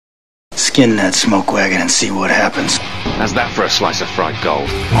Skin that smoke wagon and see what happens. How's that for a slice of fried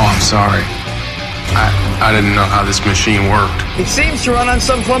gold? Oh, I'm sorry. I didn't know how this machine worked. It seems to run on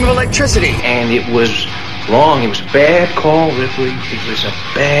some form of electricity. And it was wrong. It was a bad call, Ripley. It was a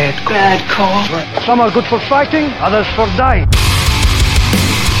bad call. Bad call. Some are good for fighting, others for dying.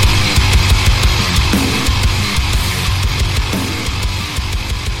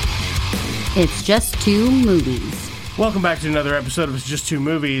 It's Just Two Movies. Welcome back to another episode of It's Just Two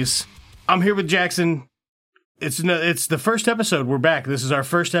Movies. I'm here with Jackson. It's the first episode. We're back. This is our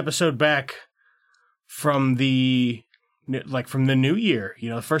first episode back from the new year. You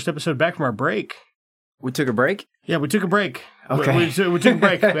know, the first episode back from our break. We took a break? Yeah, we took a break. Okay. We took a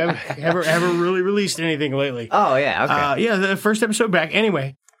break. We haven't really released anything lately. Oh, yeah, okay. Yeah, the first episode back.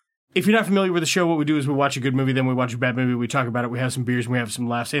 Anyway, if you're not familiar with the show, what we do is we watch a good movie, then we watch a bad movie, we talk about it, we have some beers, and we have some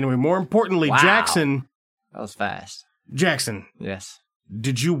laughs. Anyway, more importantly, Wow. Jackson. That was fast. Jackson. Yes.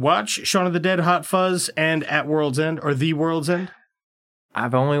 Did you watch Shaun of the Dead, Hot Fuzz, and At World's End, or The World's End?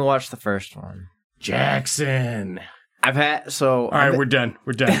 I've only watched the first one. Jackson. All right, we're done.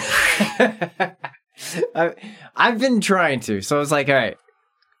 We're done. I've been trying to. So it's like, all right,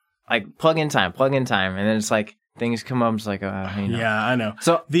 like plug in time. And then it's like things come up. It's like, Yeah, I know.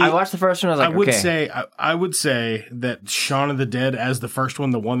 So I watched the first one. I was like, I would say that Shaun of the Dead as the first one,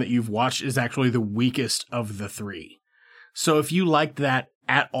 the one that you've watched, is actually the weakest of the three. So if you liked that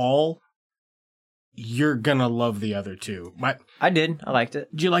at all, you're gonna love the other two. I did. I liked it.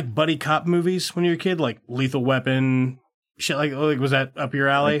 Did you like buddy cop movies when you were a kid? Like Lethal Weapon? Shit like was that up your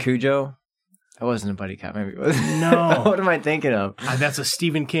alley? Like Cujo? That wasn't a buddy cop movie, was it? No. What am I thinking of? That's a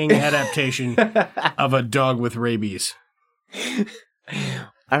Stephen King adaptation of a dog with rabies. I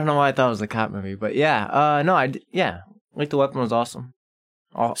don't know why I thought it was a cop movie, but yeah. Lethal Weapon was awesome.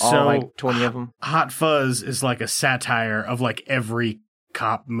 All like 20 of them. Hot Fuzz is like a satire of like every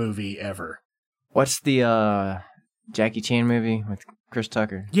cop movie ever. What's the Jackie Chan movie with Chris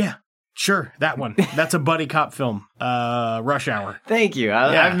Tucker? Yeah, sure, that one. That's a buddy cop film. Rush Hour. Thank you.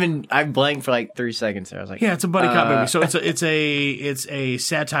 I've blanked for like 3 seconds there. I was like, yeah, it's a buddy cop movie. So it's a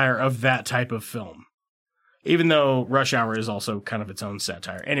satire of that type of film. Even though Rush Hour is also kind of its own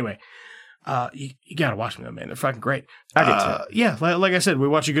satire. Anyway. You gotta watch them, man. They're fucking great. I get to it. Yeah, like I said, we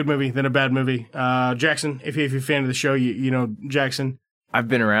watch a good movie, then a bad movie. Jackson, if you're a fan of the show, you know Jackson. I've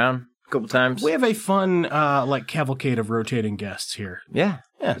been around a couple times. We have a fun like cavalcade of rotating guests here. Yeah,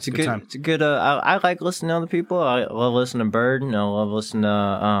 it's a good time. It's a good. I like listening to other people. I love listening to Bird. And I love listening to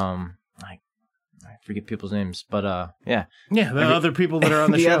I forget people's names, but yeah, the other people that are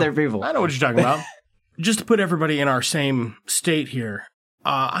on the show. The other people. I know what you're talking about. Just to put everybody in our same state here.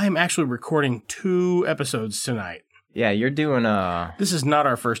 I am actually recording 2 episodes tonight. Yeah, you're doing This is not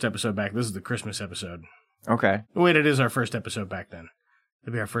our first episode back. This is the Christmas episode. Okay. Wait, it is our first episode back then.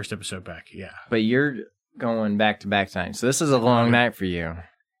 It'll be our first episode back, yeah. But you're going back to back tonight, so this is a long night for you.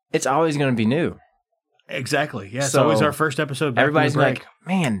 It's always going to be new. Exactly. Yeah, it's So, always our first episode back. Everybody's like,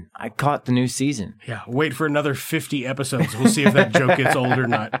 man, I caught the new season. Yeah, wait for another 50 episodes. We'll see if that joke gets old or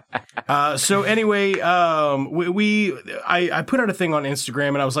not. So anyway, I put out a thing on Instagram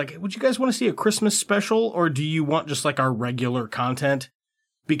and I was like, would you guys want to see a Christmas special or do you want just like our regular content?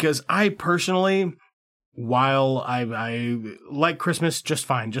 Because I personally, while I like Christmas just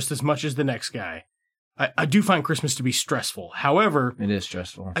fine, just as much as the next guy, I do find Christmas to be stressful. However, it is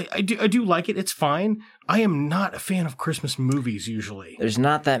stressful. I do like it. It's fine. I am not a fan of Christmas movies usually. There's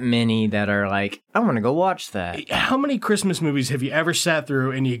not that many that are like, I want to go watch that. How many Christmas movies have you ever sat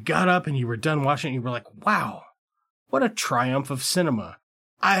through and you got up and you were done watching it and you were like, wow, what a triumph of cinema.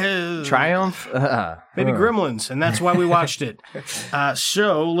 Triumph? Maybe Gremlins, and that's why we watched it.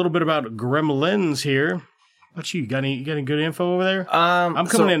 So, a little bit about Gremlins here. What you got? Any good info over there? I'm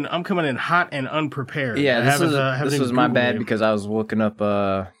coming in hot and unprepared. Yeah, this was my bad because I was looking up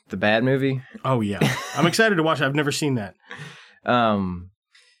the Bad movie. Oh yeah, I'm excited to watch it. I've never seen that.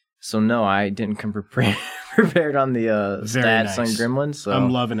 So no, I didn't come prepared on the stats on Gremlins. So I'm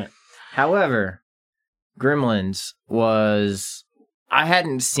loving it. However, Gremlins was. I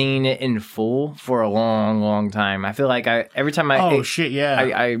hadn't seen it in full for a long, long time. I feel like every time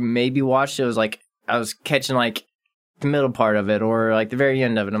I maybe watched it, it was like. I was catching like the middle part of it or like the very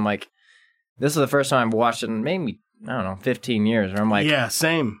end of it. I'm like, this is the first time I've watched it in maybe, I don't know, 15 years. Or I'm like, yeah,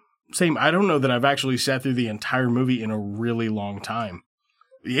 same. I don't know that I've actually sat through the entire movie in a really long time.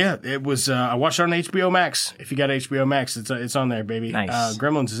 Yeah, it was, I watched it on HBO Max. If you got HBO Max, it's on there, baby. Nice.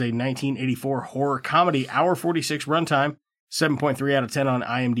 Gremlins is a 1984 horror comedy, hour 46 runtime, 7.3 out of 10 on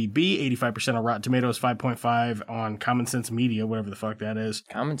IMDb, 85% on Rotten Tomatoes, 5.5 on Common Sense Media, whatever the fuck that is.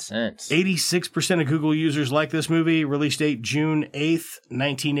 Common Sense. 86% of Google users like this movie. Release date June 8th,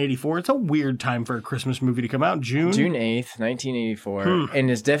 1984. It's a weird time for a Christmas movie to come out. June 8th, 1984. And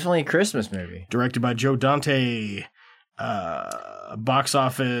it's definitely a Christmas movie. Directed by Joe Dante. Box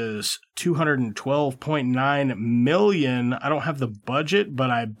office $212.9 million. I don't have the budget, but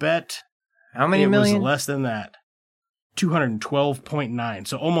I bet how many million? It was less than that. 212.9,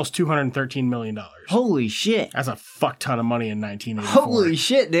 so almost $213 million. Holy shit! That's a fuck ton of money in 1984. Holy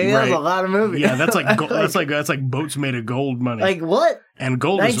shit, dude! Right? That's a lot of movies. Yeah, that's like that's like boats made of gold money. Like what? And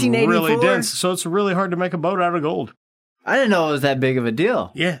gold is really dense, so it's really hard to make a boat out of gold. I didn't know it was that big of a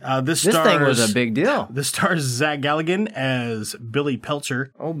deal. Yeah, this thing was a big deal. This stars Zach Galligan as Billy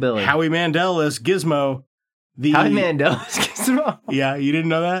Peltzer. Oh, Billy. Howie Mandel as Gizmo. Howie Mandel as Gizmo? Yeah, you didn't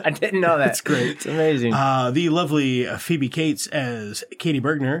know that? I didn't know that. That's great. It's amazing. The lovely Phoebe Cates as Katie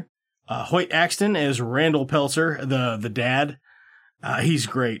Bergner. Hoyt Axton as Randall Peltzer, the dad. He's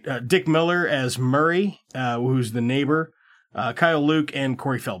great. Dick Miller as Murray, who's the neighbor. Kyle Luke and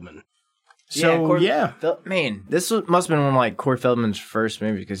Corey Feldman. So, man, this must have been one of like Corey Feldman's first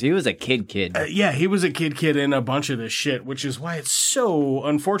movies because he was a kid. Yeah, he was a kid in a bunch of this shit, which is why it's so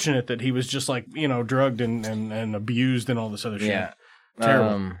unfortunate that he was just like, drugged and abused and all this other shit. Yeah.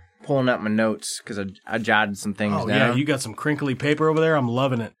 Terrible. Pulling up my notes because I jotted some things down. Yeah, you got some crinkly paper over there. I'm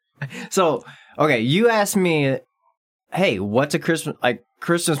loving it. So, okay, you asked me, hey, what's a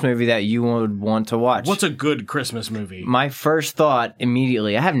Christmas movie that you would want to watch? What's a good Christmas movie? My first thought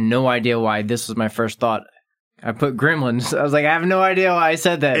immediately, I have no idea why this was my first thought. I put Gremlins. I was like, I have no idea why I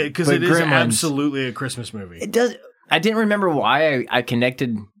said that. Because it is absolutely a Christmas movie. It does. I didn't remember why I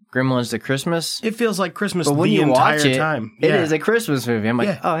connected Gremlins to Christmas. It feels like Christmas but when the you entire watch it, time. It is a Christmas movie. I'm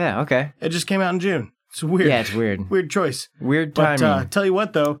like, oh yeah, okay. It just came out in June. It's weird. Yeah, it's weird. Weird choice. Weird timing. But tell you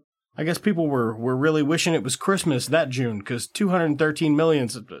what, though. I guess people were really wishing it was Christmas that June because $213 million,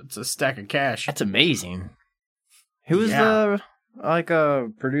 it's a stack of cash. That's amazing. Who was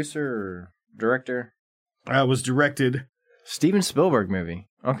the producer or director? It was directed. Steven Spielberg movie.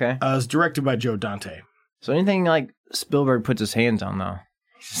 Okay. It was directed by Joe Dante. So anything like Spielberg puts his hands on, though.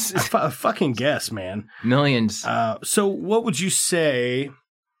 I fucking guess, man. Millions. So what would you say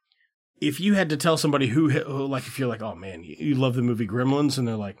if you had to tell somebody who like, if you're like, oh man, you love the movie Gremlins, and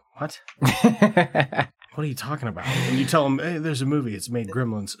they're like, what? What are you talking about? And you tell them, hey, there's a movie, it's made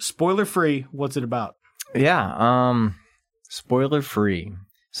Gremlins. Spoiler free, what's it about? Yeah, spoiler free.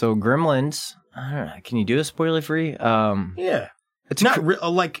 So Gremlins, I don't know, can you do a spoiler free? Yeah. It's not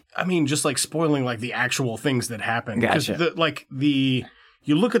just like spoiling like the actual things that happen. Gotcha.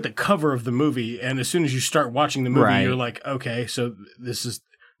 You look at the cover of the movie, and as soon as you start watching the movie, you're like, okay, so this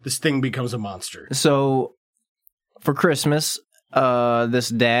thing becomes a monster. So, for Christmas, this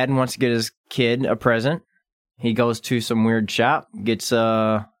dad wants to get his kid a present. He goes to some weird shop, gets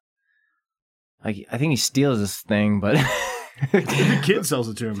I think he steals this thing, but the kid sells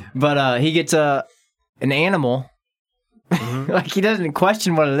it to him. But he gets an animal. Mm-hmm. Like he doesn't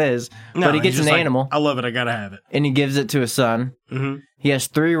question what it is, but he gets an animal. I love it. I gotta have it, and he gives it to his son. Mm-hmm. He has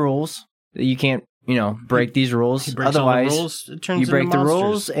 3 rules that you can't. Break these rules. Otherwise, you break the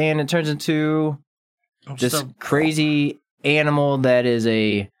rules, and it turns into this crazy animal that is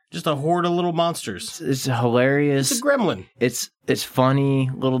just a horde of little monsters. It's hilarious. It's a gremlin. It's funny,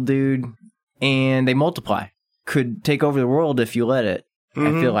 little dude, and they multiply. Could take over the world if you let it.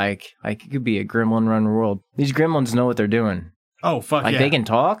 Mm-hmm. I feel like it could be a gremlin run world. These gremlins know what they're doing. Oh fuck yeah! They can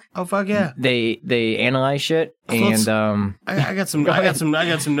talk. Oh fuck yeah! They analyze shit, and I got some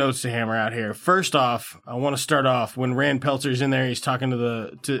notes to hammer out here. First off, I want to start off when Rand Peltzer's in there. He's talking to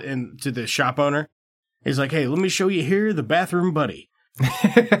the shop owner. He's like, "Hey, let me show you here the bathroom buddy."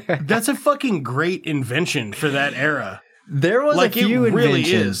 That's a fucking great invention for that era. There was a few it really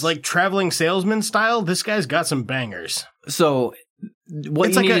inventions. Is like traveling salesman style. This guy's got some bangers. So.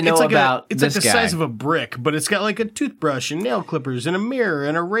 It's like the size of a brick, but it's got like a toothbrush and nail clippers and a mirror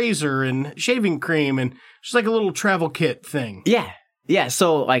and a razor and shaving cream and just like a little travel kit thing. Yeah.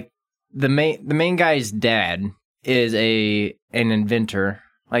 So like the main guy's dad is an inventor,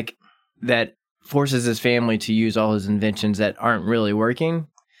 like that forces his family to use all his inventions that aren't really working.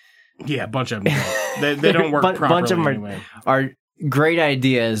 Yeah, a bunch of them don't. They don't work properly. A bunch of them are great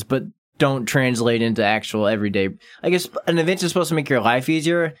ideas, but don't translate into actual everyday. I guess an invention is supposed to make your life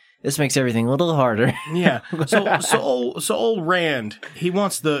easier. This makes everything a little harder. Yeah. So old Rand, he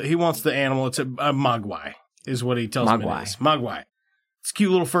wants the animal. It's a mogwai, is what he tells me it is. Mogwai. It's a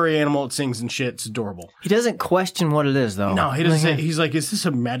cute little furry animal. It sings and shit. It's adorable. He doesn't question what it is, though. No, he doesn't say, he's like, is this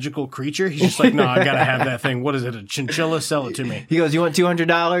a magical creature? He's just like, no, I gotta have that thing. What is it, a chinchilla? Sell it to me. He goes, you want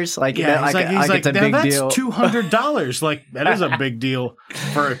 $200? Like, yeah, he's like, it's a big deal. That's $200. Like, that is a big deal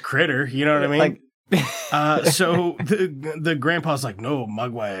for a critter. You know what I mean? So the grandpa's like, no,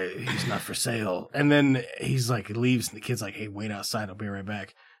 Mogwai, he's not for sale. And then he's like, leaves, and the kid's like, hey, wait outside. I'll be right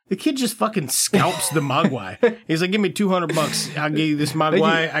back. The kid just fucking scalps the Mogwai. He's like, give me $200. I'll give you this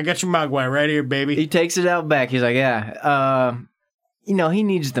Mogwai. I got your Mogwai right here, baby. He takes it out back. He's like, yeah, he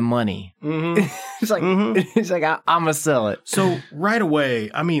needs the money. Mm-hmm. He's like, I'm going to sell it. So right away,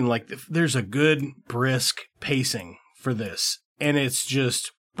 I mean, like, there's a good, brisk pacing for this. And it's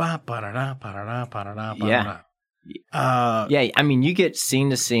just, yeah. I mean, you get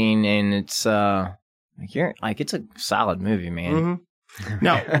scene to scene, and it's, it's a solid movie, man. Mm-hmm.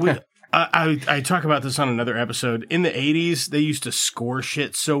 Now, I talk about this on another episode. In the 80s, they used to score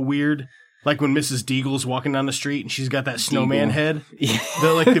shit so weird. Like when Mrs. Deagle's walking down the street and she's got that snowman head. Yeah.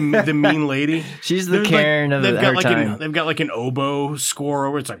 They're like the mean lady. She's the Karen of her time. They've got like an oboe score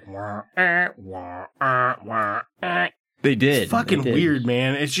over. It's like, wah, wah. They did. It's fucking weird,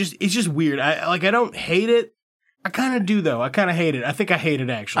 man. It's just weird. I don't hate it. I kind of do, though. I kind of hate it. I think I hate it,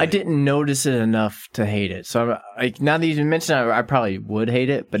 actually. I didn't notice it enough to hate it. So, now that you mentioned it, I probably would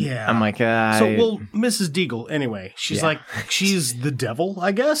hate it. But yeah. I'm like, Mrs. Deagle, anyway, she's like, she's the devil,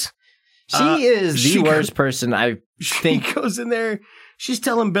 I guess. She is the worst person, I think. She goes in there. She's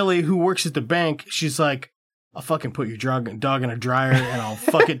telling Billy, who works at the bank, she's like, I'll fucking put your dog in a dryer and I'll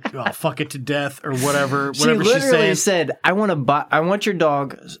fuck it to death or whatever. She literally said, I want your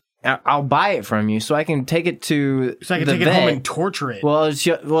dog. I'll buy it from you so I can take it to so I can take it home and torture it.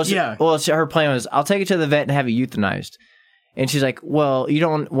 Her plan was, I'll take it to the vet and have it euthanized. And she's like, well, you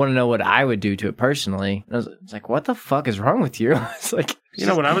don't want to know what I would do to it personally. And I was like, what the fuck is wrong with you? It's like, you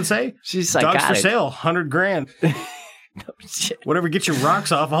know what I would say? She's dogs psychotic. For sale, $100,000. No shit. Whatever gets your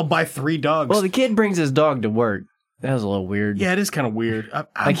rocks off, I'll buy 3 dogs. Well, the kid brings his dog to work. That was a little weird. Yeah, it is kind of weird.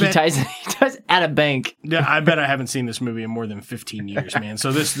 He ties at a bank. Yeah, I bet I haven't seen this movie in more than 15 years, man.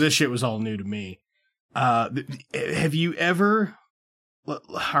 So this shit was all new to me. Have you ever? All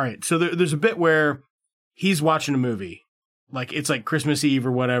right, so there's a bit where he's watching a movie, like it's like Christmas Eve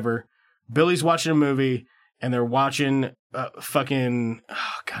or whatever. Billy's watching a movie, and they're watching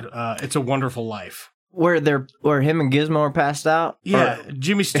It's a Wonderful Life. Where him and Gizmo are passed out. Yeah,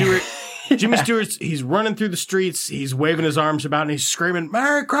 Jimmy Stewart. Jimmy Stewart's, he's running through the streets, he's waving his arms about, and he's screaming,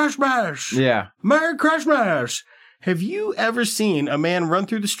 Merry Christmas! Yeah. Merry Christmas! Have you ever seen a man run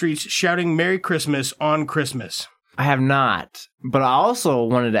through the streets shouting Merry Christmas on Christmas? I have not, but I also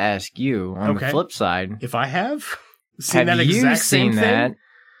wanted to ask you, on the flip side. If I have seen that exact same thing?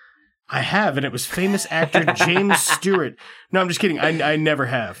 I have, and it was famous actor James Stewart. No, I'm just kidding. I never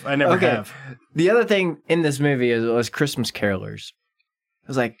have. I never have. The other thing in this movie was Christmas carolers. I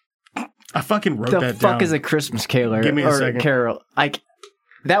was like, I fucking wrote that down. The fuck is a Christmas caroler? Give me a second. Carol. Like,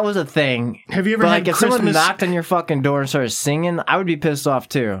 that was a thing. Have you ever had if someone knocked on your fucking door and started singing, I would be pissed off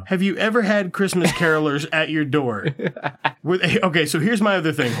too. Have you ever had Christmas carolers at your door? Okay, so here's my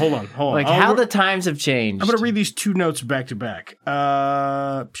other thing. Hold on. Like, how the times have changed. I'm going to read these 2 notes back to back.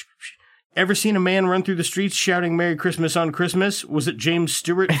 Ever seen a man run through the streets shouting Merry Christmas on Christmas? Was it James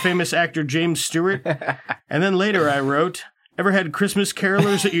Stewart, famous actor James Stewart? And then later I wrote, ever had Christmas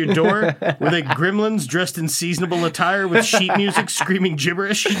carolers at your door? Were they gremlins dressed in seasonable attire with sheet music screaming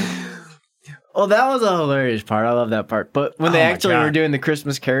gibberish? Well, that was a hilarious part. I love that part. But when they actually were doing the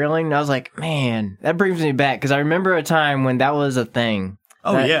Christmas caroling, I was like, man, that brings me back. Because I remember a time when that was a thing.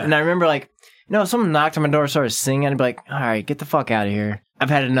 Yeah. And I remember if someone knocked on my door and started singing, I'd be like, all right, get the fuck out of here. I've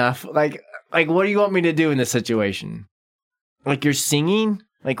had enough. Like, what do you want me to do in this situation? Like, you're singing?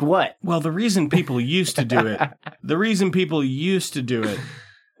 Like what? Well, the reason people used to do it,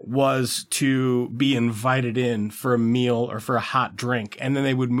 was to be invited in for a meal or for a hot drink, and then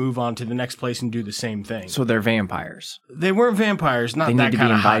they would move on to the next place and do the same thing. So they're vampires. They weren't vampires, not that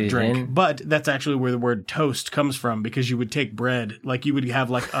kind of hot drink. But that's actually where the word toast comes from, because you would take bread, like you would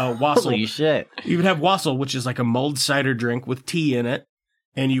have like a wassail. Holy shit. You would have wassail, which is like a mulled cider drink with tea in it,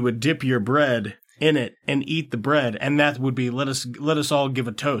 and you would dip your bread in it and eat the bread, and that would be let us all give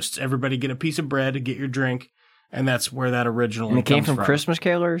a toast. Everybody get a piece of bread, get your drink, and that's where that originally comes from. And it came from Christmas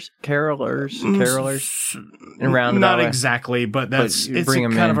carolers, in roundabout. Not exactly, but it's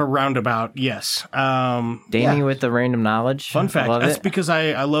kind of a roundabout. Yes. Danny with the random knowledge. Fun fact. That's because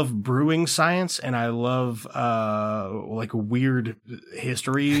I love brewing science, and I love like weird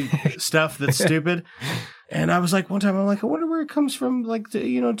history stuff that's stupid. And I was like, one time, I'm like, I wonder where it comes from, like,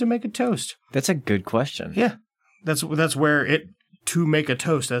 to make a toast. That's a good question. Yeah. That's where it to make a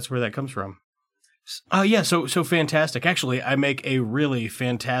toast. That's where that comes from. Yeah, so fantastic. Actually, I make a really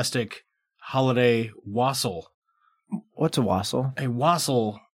fantastic holiday wassail. What's a wassail? A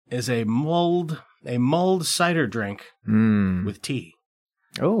wassail is a mulled cider drink with tea.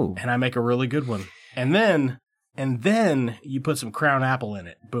 Oh. And I make a really good one. And then you put some Crown Apple in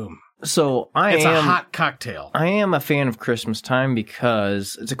it. Boom. So it's a hot cocktail. I am a fan of Christmas time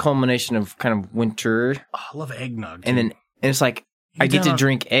because it's a culmination of kind of winter. Oh, I love eggnog. And it's like I get to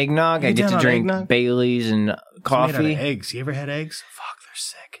drink eggnog. I get to drink eggnog? Baileys and coffee. It's made out of eggs. You ever had eggs? Fuck, they're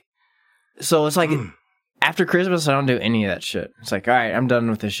sick. So it's like after Christmas, I don't do any of that shit. It's like, all right, I'm done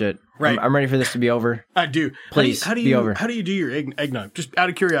with this shit. Right. I'm ready for this to be over. I do. Please, be over. How do you do your eggnog? Just out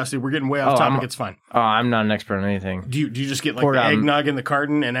of curiosity, we're getting way off topic. It's fine. Oh, I'm not an expert on anything. Do you just get like the eggnog in the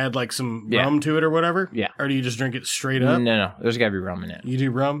carton and add like some rum to it or whatever? Yeah. Or do you just drink it straight up? No. There's got to be rum in it. You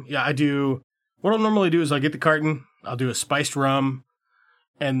do rum? Yeah, I do. What I'll normally do is I'll get the carton, I'll do a spiced rum,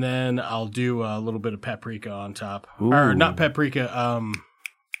 and then I'll do a little bit of paprika on top. Ooh. Or not paprika,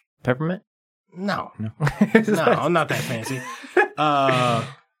 peppermint? No, I'm not that fancy.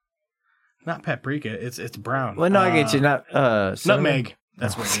 Not paprika. It's brown. Well, no, I get you. Not nutmeg.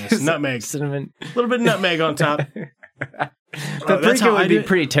 That's what it is. Nutmeg. Cinnamon. A little bit of nutmeg on top. Paprika would be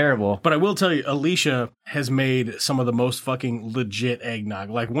pretty terrible. But I will tell you, Alicia has made some of the most fucking legit eggnog.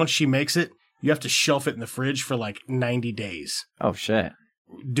 Like once she makes it, you have to shelf it in the fridge for like 90 days. Oh shit,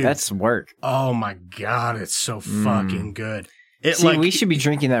 dude, that's work. Oh my god, it's so fucking good. We should be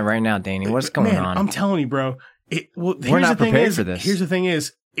drinking that right now, Danny. What's going on? I'm telling you, bro. We're not prepared for this. Here's the thing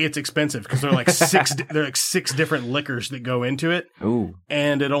is, it's expensive because they're like six different liquors that go into it. Ooh.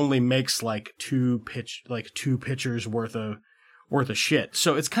 And it only makes like two pitchers worth of shit.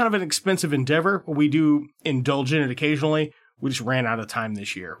 So it's kind of an expensive endeavor. We do indulge in it occasionally. We just ran out of time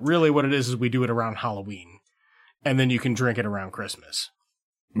this year. Really what it is we do it around Halloween. And then you can drink it around Christmas.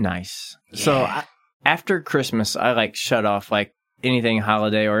 Nice. Yeah. So after Christmas, I like shut off like anything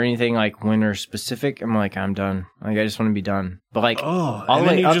holiday or anything like winter specific. I'm like, I'm done. Like I just want to be done. But like, and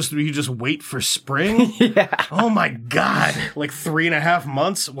then you just wait for spring. Yeah. Oh my god, like 3.5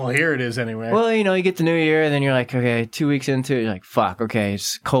 months. Well, here it is anyway. Well, you get the new year, and then you're like, okay, 2 weeks into it, you're like, fuck, okay,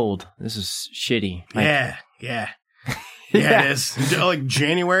 it's cold. This is shitty. Like, yeah. Yeah, it is. Like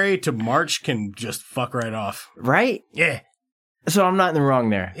January to March can just fuck right off. Right? Yeah. So I'm not in the wrong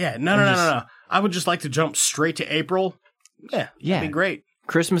there. Yeah. No. I would just like to jump straight to April. Yeah. That'd be great.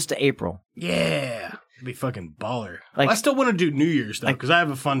 Christmas to April. Yeah. It'd be fucking baller. Like, I still want to do New Year's, though, because I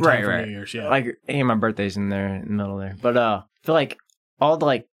have a fun time for New Year's. Yeah. Like, hey, my birthday's in there, in the middle there. But I feel like all the,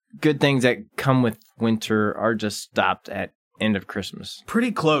 like, good things that come with winter are just stopped at end of Christmas.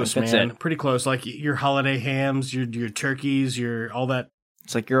 Pretty close, man. Pretty close. Like, your holiday hams, your turkeys, your all that.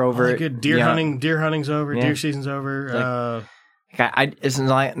 It's like you're over it. Good deer hunting's over. Yeah. Deer season's over. It's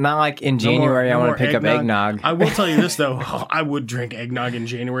not like in January I want to pick up eggnog. I will tell you this, though. I would drink eggnog in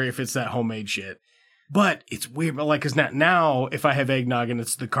January if it's that homemade shit. But it's weird. But like, because now if I have eggnog and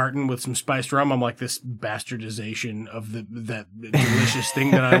it's the carton with some spiced rum, I'm like this bastardization of that delicious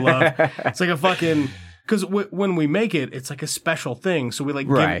thing that I love. It's like a fucking... Because when we make it, it's like a special thing. So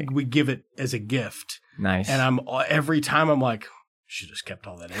we give it as a gift. Nice. And every time I'm like... Should just kept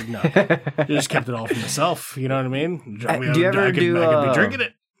all that eggnog. Just kept it all for myself. You know what I mean? Do you ever I could be drinking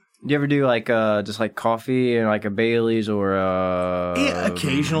it. Do you ever do like just like coffee and like a Bailey's or yeah,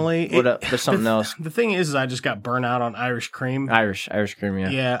 occasionally. There's something else. The thing is I just got burnt out on Irish cream. Irish cream, yeah.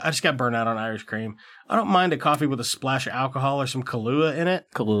 Yeah, I just got burnt out on Irish cream. I don't mind a coffee with a splash of alcohol or some Kahlua in it.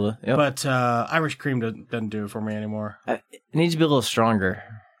 Kahlua, yep. But Irish cream doesn't do it for me anymore. It needs to be a little stronger.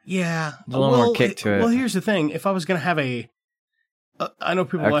 Yeah. There's a little more kick to it. Well, here's the thing. If I was going to have I know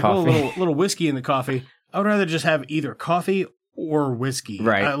people are like, little whiskey in the coffee. I would rather just have either coffee or whiskey.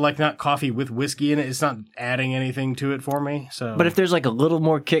 Right. Like not coffee with whiskey in it. It's not adding anything to it for me. So, but if there's like a little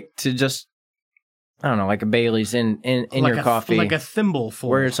more kick to just, I don't know, like a Bailey's in like your coffee. Like a thimbleful.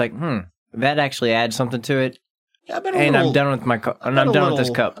 Where it's like, that actually adds something to it. Yeah, I'm done with I'm done with this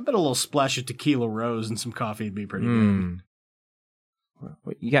cup. I bet a little splash of tequila rose and some coffee would be pretty good.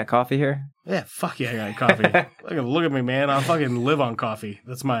 You got coffee here? Yeah, fuck yeah, I got coffee. Look at me, man. I fucking live on coffee.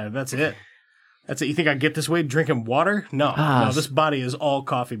 That's it. That's it. You think I get this way drinking water? No, this body is all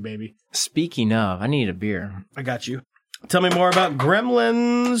coffee, baby. Speaking of, I need a beer. I got you. Tell me more about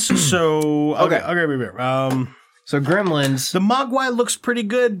Gremlins. So, okay, I'll grab you a beer. So Gremlins. The Mogwai looks pretty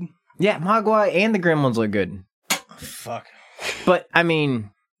good. Yeah, Mogwai and the Gremlins look good. Fuck. But, I mean,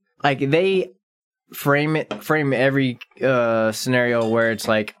 like, they frame every scenario where it's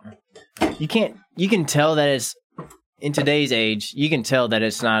like, you can tell that it's, in today's age, you can tell that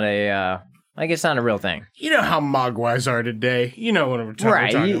it's not a Like, it's not a real thing. You know how Mogwais are today. You know what we're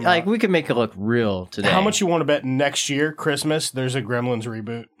talking about. Like, we could make it look real today. How much you want to bet next year, Christmas, there's a Gremlins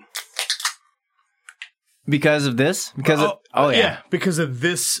reboot? Because of this? Yeah, because of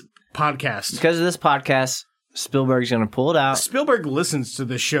this podcast. Because of this podcast, Spielberg's going to pull it out. Spielberg listens to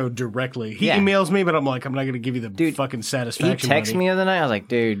the show directly. He emails me, but I'm like, I'm not going to give you the fucking satisfaction. He texted me the other night. I was like,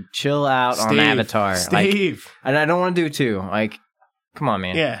 dude, chill out on Avatar. Steve. Like, and I don't want to do two. Like, come on,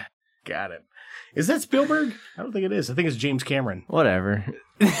 man. Yeah, got it. Is that Spielberg? I don't think it is. I think it's James Cameron. Whatever.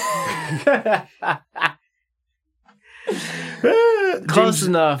 Close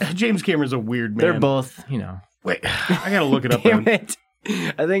enough. James Cameron's a weird man. They're both, you know. Wait, I gotta look it up. Damn it.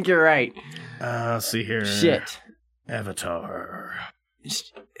 I think you're right. Let's see here. Shit. Avatar.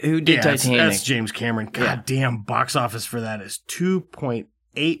 Who did Titanic? That's James Cameron. God damn, box office for that is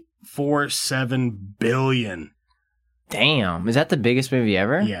 $2.847 billion. Damn. Is that the biggest movie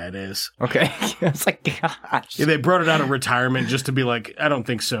ever? Yeah, it is. Okay. It's like, gosh. Yeah, they brought it out of retirement just to be like, I don't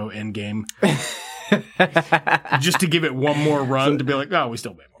think so, Endgame. Just to give it one more run to be like, oh, we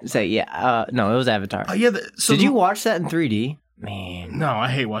still made more. Say, no, it was Avatar. Did you watch that in 3D? Man. No, I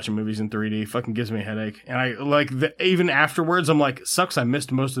hate watching movies in 3D. It fucking gives me a headache. And I even afterwards, I'm like, sucks, I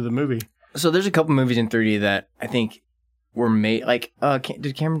missed most of the movie. So there's a couple movies in 3D that I think were made, like,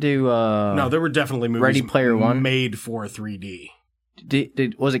 did Cameron do... No, there were definitely movies Ready Player One made for 3D.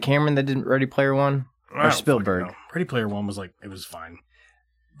 Was it Cameron that did Ready Player One? Or Spielberg? Ready Player One was like, it was fine.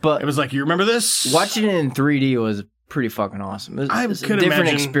 But it was like, you remember this? Watching it in 3D was pretty fucking awesome. It was a different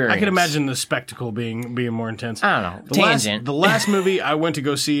experience. I could imagine the spectacle being more intense. I don't know. Tangent. The last movie I went to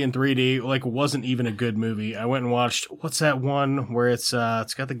go see in 3D, like, wasn't even a good movie. I went and watched, what's that one where it's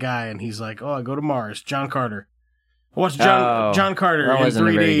got the guy and he's like, oh, I go to Mars, John Carter. I watched John Carter in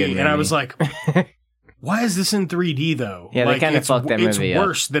 3D and I was like, why is this in 3D though? Yeah, like, they kind of fucked that movie up. It's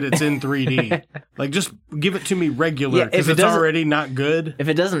worse that it's in 3D. Like, just give it to me regular because it's already not good. If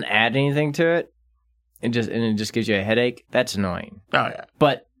it doesn't add anything to it, it just gives you a headache, that's annoying. Oh, yeah.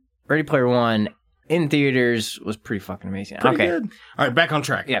 But Ready Player One in theaters was pretty fucking amazing. Pretty good. All right, back on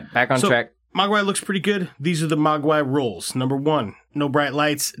track. Yeah, back on track. Mogwai looks pretty good. These are the Mogwai rules. Number 1, no bright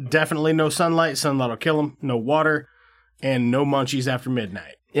lights. Definitely no sunlight. Sunlight will kill them. No water. And no munchies after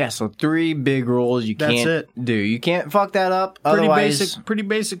midnight. Yeah, so 3 big rules you can't do. You can't fuck that up. Otherwise, pretty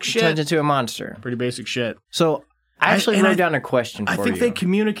basic shit. Turns into a monster. Pretty basic shit. So I actually wrote down a question for you. I think they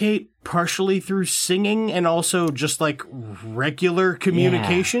communicate partially through singing and also just like regular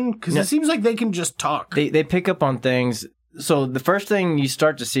communication because it seems like they can just talk. They pick up on things. So the first thing you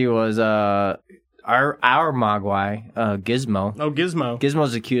start to see was our Mogwai, Gizmo. Oh, Gizmo.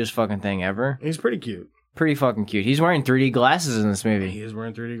 Gizmo's the cutest fucking thing ever. He's pretty cute. Pretty fucking cute. He's wearing 3D glasses in this movie. He is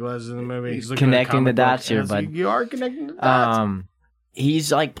wearing 3D glasses in the movie. He's connecting the dots here, bud. You are connecting the dots.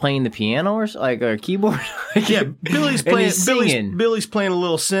 He's like playing the piano or like a keyboard. Yeah, Billy's playing. Billy's playing a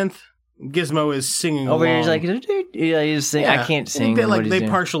little synth. Gizmo is singing over along. Here, he's like, he's singing. Yeah. I can't sing. They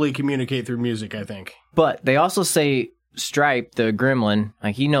partially communicate through music, I think. But they also say Stripe, the gremlin,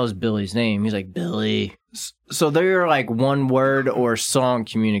 like he knows Billy's name. He's like Billy. So they're like one word or song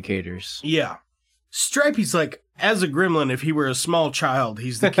communicators. Yeah. Stripe, he's like, as a gremlin, if he were a small child,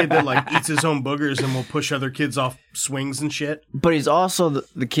 he's the kid that like eats his own boogers and will push other kids off swings and shit. But he's also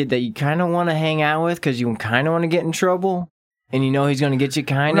the kid that you kind of want to hang out with because you kind of want to get in trouble. And you know he's going to get you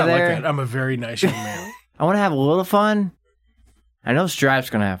kind of there. Like that. I'm a very nice young man. I want to have a little fun. I know Stripe's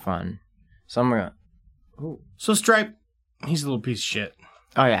going to have fun. So I'm going to... So Stripe, he's a little piece of shit.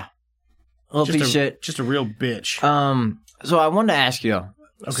 Oh, yeah. A little piece of shit. Just a real bitch. So I wanted to ask you, though.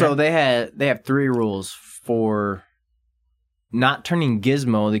 Okay. So they have 3 rules for not turning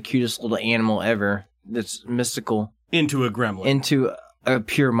Gizmo, the cutest little animal ever, that's mystical, into a gremlin, into a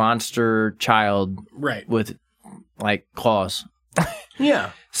pure monster child, right? With like claws. Yeah.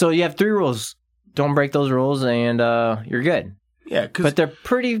 So you have 3 rules. Don't break those rules, and you're good. Yeah, but they're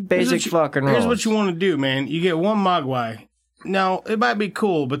pretty basic fucking rules. Here's what you want to do, man. You get 1 Mogwai. Now, it might be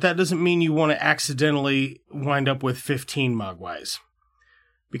cool, but that doesn't mean you want to accidentally wind up with 15 Mogwais.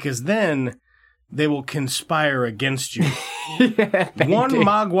 Because then they will conspire against you. Yeah, 1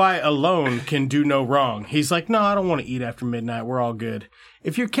 Mogwai alone can do no wrong. He's like, no, I don't want to eat after midnight. We're all good.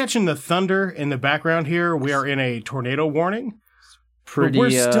 If you're catching the thunder in the background here, we are in a tornado warning. But we're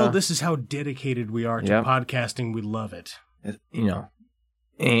still, this is how dedicated we are to podcasting. We love it. You know,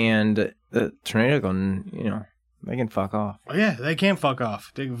 and the tornado going, they can fuck off. Oh, yeah, they can fuck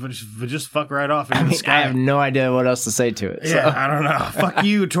off. They just fuck right off into the sky. I have no idea what else to say to it. Yeah, I don't know. Fuck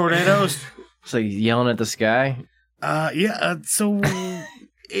you, tornadoes. It's like yelling at the sky. So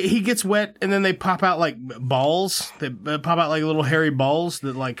he gets wet, and then they pop out like balls. They pop out like little hairy balls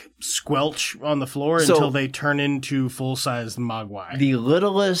that like squelch on the floor until they turn into full-sized Mogwai. The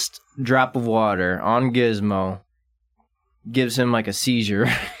littlest drop of water on Gizmo gives him like a seizure.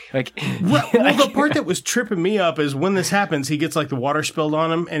 well, the part that was tripping me up is when this happens, he gets like the water spilled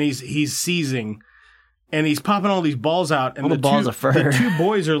on him, and he's seizing. And he's popping all these balls out, and all the balls of fur. The two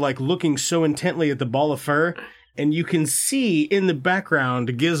boys are like looking so intently at the ball of fur, and you can see in the background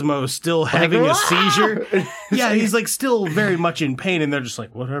Gizmo still having a seizure. Yeah, he's like still very much in pain, and they're just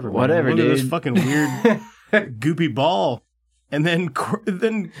like, whatever, dude. Look at this fucking weird, goopy ball. And then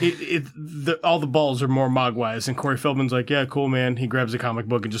all the balls are more Mogwais, and Corey Feldman's like, yeah, cool, man. He grabs a comic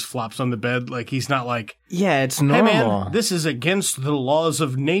book and just flops on the bed. Like, he's not like, yeah, it's normal. Hey, man, this is against the laws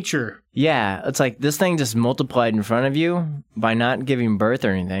of nature. Yeah, it's like this thing just multiplied in front of you by not giving birth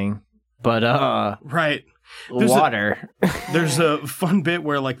or anything. But, right. Water. There's a fun bit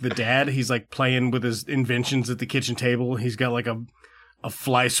where, like, the dad, he's, like, playing with his inventions at the kitchen table. He's got, like, a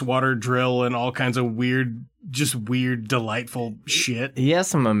fly swatter drill and all kinds of weird, delightful shit. He has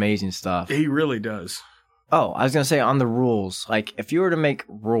some amazing stuff. He really does. Oh, I was going to say on the rules. Like, if you were to make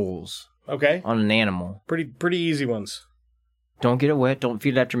rules on an animal. Pretty easy ones. Don't get it wet. Don't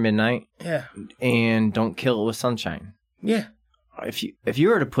feed it after midnight. Yeah. And don't kill it with sunshine. Yeah. If you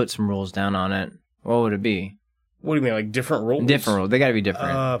were to put some rules down on it, what would it be? What do you mean, like different rules? Different rules. They got to be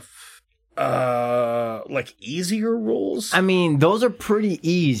different. Like easier rules? I mean, those are pretty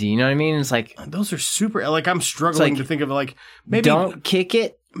easy. You know what I mean? It's like those are super. Like I'm struggling to think of like maybe don't kick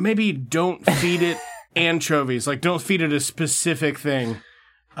it. Maybe don't feed it anchovies. Like don't feed it a specific thing.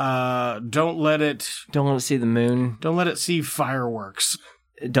 Don't let it see the moon. Don't let it see fireworks.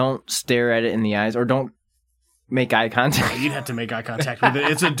 Don't stare at it in the eyes, or don't make eye contact. You'd have to make eye contact with it.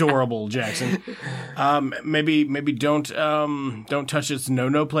 It's adorable, Jackson. Maybe don't touch its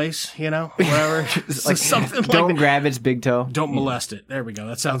no place. You know, whatever. Like, something like don't that. Grab its big toe. Don't molest it. There we go.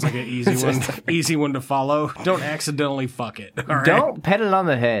 That sounds like an easy one. Easy one to follow. Don't accidentally fuck it. All right? Don't pet it on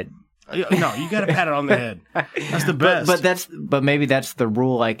the head. No, you got to pat it on the head. That's the best. But maybe that's the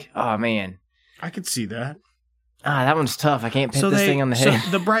rule. Like, oh man, I could see that. That one's tough. I can't pet this thing on the head. So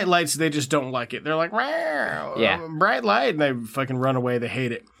the bright lights, they just don't like it. They're like, yeah, bright light, and they fucking run away. They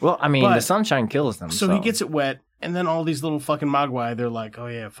hate it. Well, I mean, the sunshine kills them. So he gets it wet, and then all these little fucking Mogwai, they're like, oh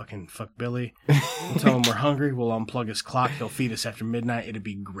yeah, fuck Billy. We'll tell him we're hungry. We'll unplug his clock. He'll feed us after midnight. It'll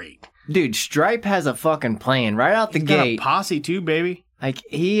be great. Dude, Stripe has a fucking plan right out the gate. Got a posse too, baby. Like,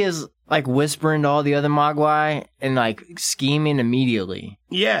 he is like whispering to all the other Mogwai and like scheming immediately.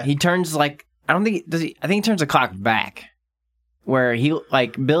 Yeah. He turns like, I think he turns the clock back. Where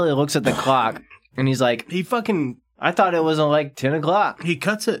Billy looks at the clock and he's like, I thought it was like 10 o'clock. He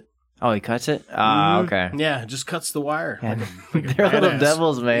cuts it. Oh, he cuts it? Okay. Yeah, just cuts the wire. Yeah. They're little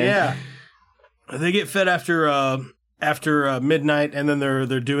devils, man. Yeah. They get fed after midnight, and then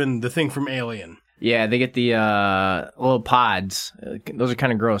they're doing the thing from Alien. Yeah, they get the little pods. Those are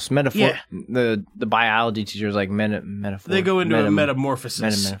kind of gross. Yeah. The biology teacher is like metaphor. They go into a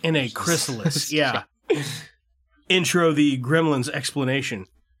metamorphosis in a chrysalis. Yeah. Intro the Gremlins explanation.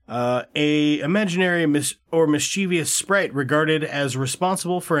 A imaginary or mischievous sprite regarded as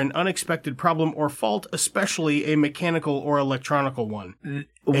responsible for an unexpected problem or fault, especially a mechanical or electronical one.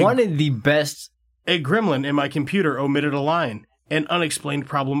 One of the best. A gremlin in my computer omitted a line. An unexplained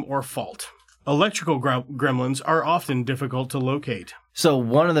problem or fault. Electrical gremlins are often difficult to locate. So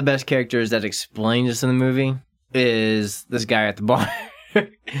one of the best characters that explains this in the movie is this guy at the bar.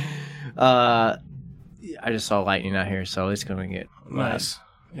 I just saw lightning out here, so it's going to get nice.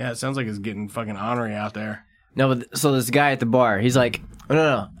 Yeah, it sounds like it's getting fucking ornery out there. No, but so this guy at the bar, he's like,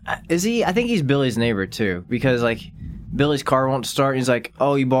 no. Is he? I think he's Billy's neighbor too, because like Billy's car won't start. And he's like,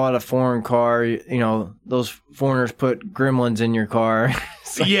 oh, you bought a foreign car. You know, those foreigners put gremlins in your car.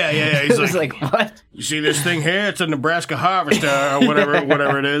 Like, yeah. He's like, what? You see this thing here? It's a Nebraska Harvester or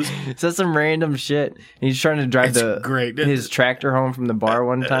whatever it is. That's some random shit. He's trying to drive his tractor home from the bar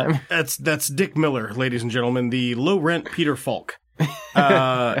one time. That's Dick Miller, ladies and gentlemen, the low rent Peter Falk.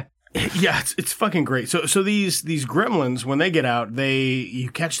 Yeah, it's fucking great. So these gremlins, when they get out, you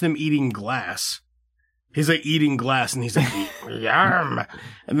catch them eating glass. He's like eating glass, and he's like, yum.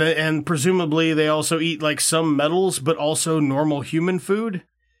 And presumably they also eat like some metals, but also normal human food.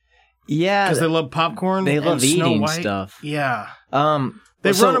 Yeah, because they love popcorn. They love eating stuff. Yeah.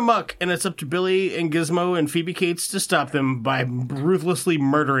 They run amok, and it's up to Billy and Gizmo and Phoebe Cates to stop them by ruthlessly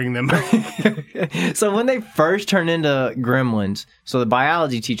murdering them. So when they first turn into gremlins, so the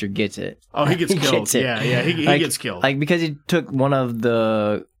biology teacher gets it. Oh, he gets killed. Yeah, he gets killed. Like, because he took one of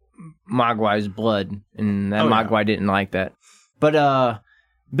the Mogwai's blood, and that Mogwai didn't like that. But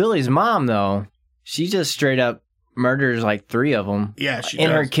Billy's mom, though, she just straight up murders like 3 of them. Yeah, she in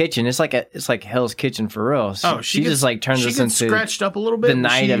does. her kitchen. It's like Hell's Kitchen for real. She just like turns us into scratched up a little bit. The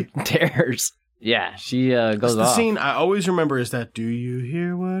Night of Terrors. Yeah, she goes off. The scene I always remember is that "Do you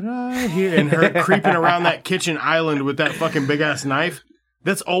hear what I hear?" and her creeping around that kitchen island with that fucking big ass knife.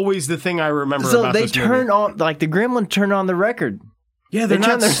 That's always the thing I remember. So about they this turn movie. on like the Gremlin turn on the record. Yeah, they're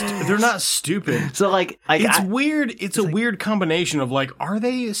not stupid. So like it's weird. It's a weird combination of like, are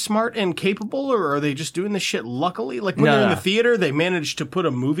they smart and capable, or are they just doing this shit luckily? Like when they're in the theater, they manage to put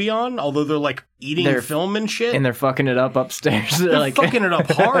a movie on, although they're like eating film and shit, and they're fucking it up upstairs. They're like fucking it up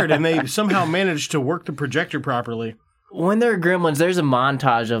hard, and they somehow manage to work the projector properly. When they're gremlins, there's a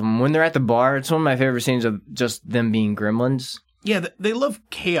montage of them. When they're at the bar, it's one of my favorite scenes of just them being gremlins. Yeah, they love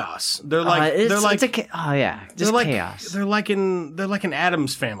chaos. They're like just chaos. They're like an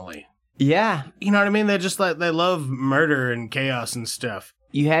Addams Family. Yeah, you know what I mean. They just they love murder and chaos and stuff.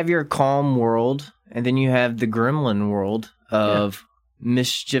 You have your calm world, and then you have the gremlin world of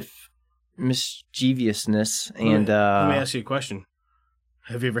mischievousness. And let me ask you a question.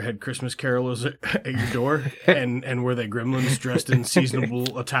 Have you ever had Christmas carolers at your door, and were they gremlins dressed in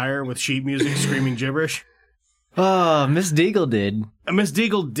seasonable attire with sheet music screaming gibberish? Oh, Miss Deagle did. Miss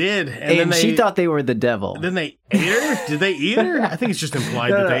Deagle did. And then she thought they were the devil. Then they ate her? Did they eat her? I think it's just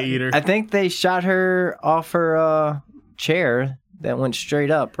implied that they eat her. I think they shot her off her chair that went straight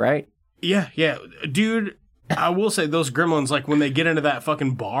up, right? Yeah. Dude, I will say those gremlins, like when they get into that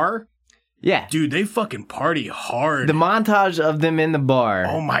fucking bar... Yeah. Dude, they fucking party hard. The montage of them in the bar.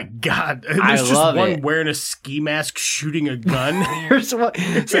 Oh my God. There's just one wearing a ski mask shooting a gun. There's one,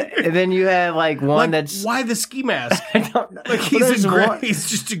 and then you have like one that's... Why the ski mask? I don't know. Like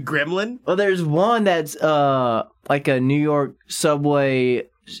he's just a gremlin? Well, there's one that's like a New York subway...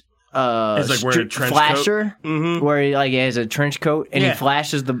 he's like wearing a trench flasher, coat. Where he has a trench coat and he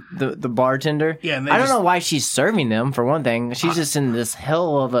flashes the bartender. Yeah, and I don't know why she's serving them, for one thing. She's just in this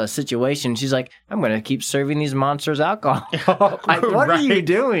hell of a situation. She's like, I'm going to keep serving these monsters alcohol. Like, what are you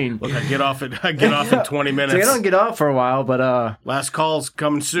doing? Look, I get off in 20 minutes. So I don't get off for a while, but last call's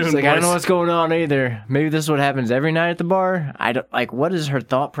coming soon. It's like, boys. I don't know what's going on either. Maybe this is what happens every night at the bar. I don't like. What is her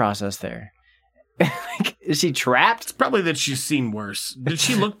thought process there? Like, is she trapped? It's probably that she's seen worse. Did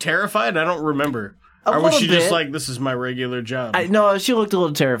she look terrified? I don't remember. Or was she just like, this is my regular job? No, she looked a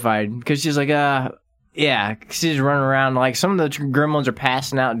little terrified because she's like, yeah, she's running around. Like, some of the gremlins are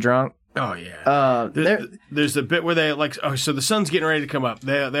passing out drunk. Oh, yeah. There's a bit where they, like, so the sun's getting ready to come up.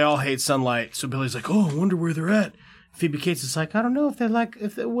 They all hate sunlight. So Billy's like, oh, I wonder where they're at. Phoebe Cates is like, I don't know if they're like,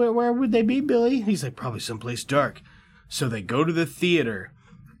 where would they be, Billy? He's like, probably someplace dark. So they go to the theater.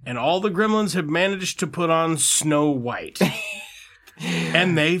 And all the gremlins have managed to put on Snow White.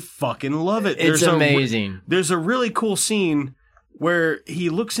 And they fucking love it. It's amazing. There's a really cool scene where he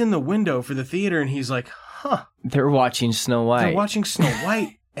looks in the window for the theater and he's like, huh. They're watching Snow White. They're watching Snow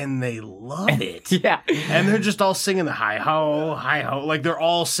White and they love it. Yeah. And they're just all singing the hi-ho, hi-ho. Like they're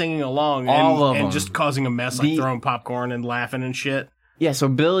all singing along. All of them. And just causing a mess, like throwing popcorn and laughing and shit. Yeah, so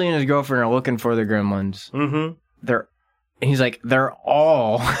Billy and his girlfriend are looking for the gremlins. Mm-hmm. He's like, they're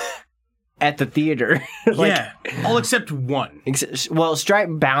all at the theater. Like, yeah, all except one. Well, Stripe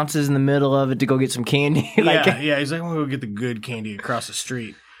bounces in the middle of it to go get some candy. Yeah, he's like, I'm going to go get the good candy across the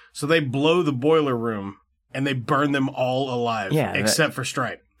street. So they blow the boiler room, and they burn them all alive, except for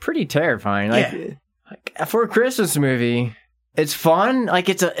Stripe. Pretty terrifying. Like, for a Christmas movie, it's fun. Like,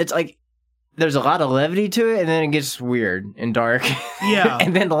 it's like, there's a lot of levity to it, and then it gets weird and dark. Yeah.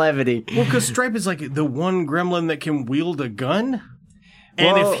 And then levity. Well, because Stripe is like the one gremlin that can wield a gun.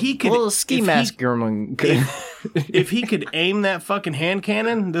 And if he could... Well, ski mask gremlin could. If he could aim that fucking hand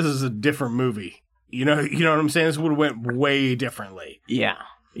cannon, this is a different movie. You know what I'm saying? This would have went way differently. Yeah.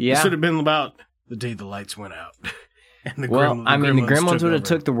 This would have been about the day the lights went out. And the the gremlins would have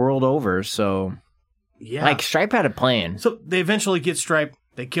took the world over, so... Yeah. Like, Stripe had a plan. So they eventually get Stripe.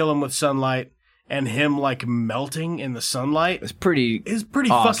 They kill him with sunlight, and him like melting in the sunlight. It's pretty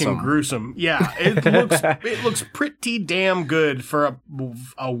awesome. Fucking gruesome. Yeah, it looks pretty damn good for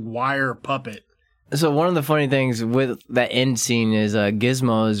a wire puppet. So one of the funny things with that end scene is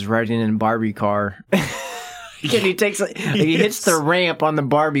Gizmo is riding in a Barbie car, and he takes he hits the ramp on the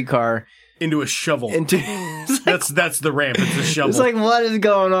Barbie car into a shovel. That's the ramp. It's a shovel. It's like, what is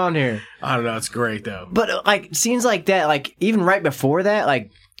going on here? I don't know. It's great though. But like scenes like that, like even right before that, like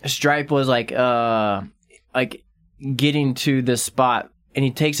Stripe was like getting to the spot, and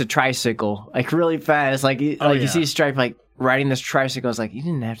he takes a tricycle like really fast. Like you see Stripe like riding this tricycle. It's like, you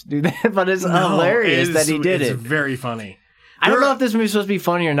didn't have to do that, but it's hilarious that he did it. It's very funny. I don't know if this movie's supposed to be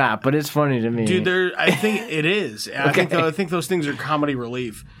funny or not, but it's funny to me. Dude, I think it is. Okay. I think those things are comedy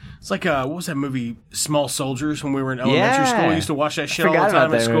relief. It's like, what was that movie, Small Soldiers, when we were in elementary school? We used to watch that shit all the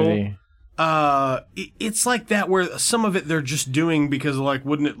time at school. Movie. It's like that where some of it they're just doing because like,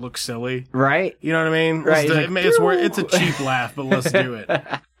 wouldn't it look silly? Right. You know what I mean? Right. It's a cheap laugh, but let's do it.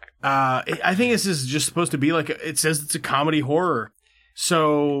 I think this is just supposed to be like, it says it's a comedy horror.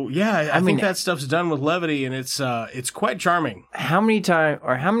 So yeah, I think that stuff's done with levity and it's quite charming. How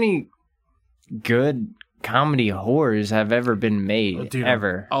many good comedy horrors have ever been made?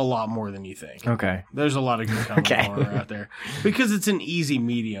 Ever? A lot more than you think. Okay. There's a lot of good comedy horror out there. Because it's an easy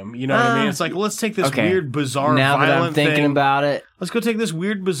medium. You know what I mean? It's like, let's take this weird, bizarre, now violent that I'm thinking about it. Let's go take this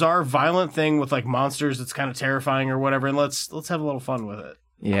weird, bizarre, violent thing with like monsters that's kind of terrifying or whatever, and let's have a little fun with it.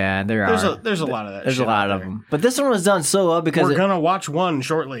 Yeah, there's a lot of that. There's a lot of them. But this one was done so well because we're gonna watch one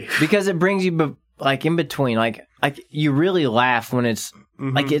shortly. Because it brings you like in between, like you really laugh when it's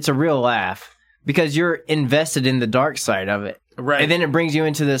like it's a real laugh. Because you're invested in the dark side of it. Right. And then it brings you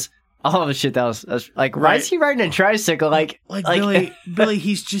into this, all the shit that was like, why is he riding a tricycle? Like Billy,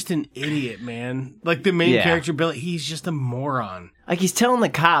 he's just an idiot, man. Like the main character, Billy, he's just a moron. Like he's telling the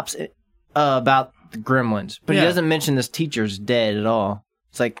cops about the Gremlins, but he doesn't mention this teacher's dead at all.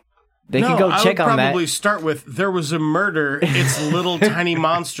 It's like, they can go check on that. I would probably start with, there was a murder, it's little tiny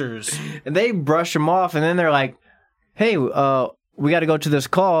monsters. And they brush him off, and then they're like, hey, we got to go to this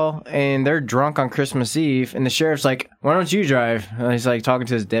call, and they're drunk on Christmas Eve, and the sheriff's like, why don't you drive? And he's like talking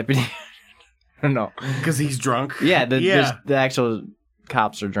to his deputy. I don't know. Because he's drunk? Yeah, the actual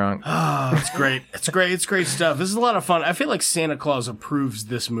cops are drunk. Oh, it's great. It's great stuff. This is a lot of fun. I feel like Santa Claus approves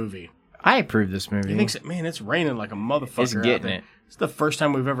this movie. I approve this movie. He thinks, man, it's raining like a motherfucker. It's getting it. It's the first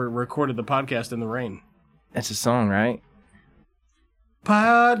time we've ever recorded the podcast in the rain. That's a song, right?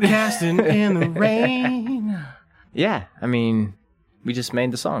 Podcasting in the rain. Yeah, I mean, we just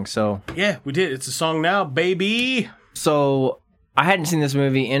made the song, so... Yeah, we did. It's a song now, baby. So, I hadn't seen this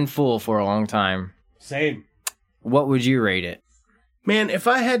movie in full for a long time. Same. What would you rate it? Man, if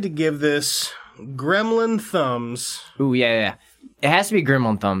I had to give this Gremlin thumbs... Ooh, yeah. It has to be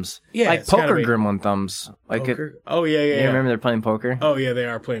Gremlin thumbs. Yeah, like poker Gremlin thumbs. Like poker? Oh, yeah. You remember they're playing poker? Oh, yeah, they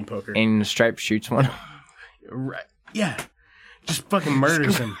are playing poker. And Stripe shoots one. Right. Yeah. Just fucking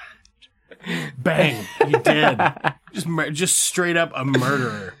murders him. Bang. He dead. Just straight up a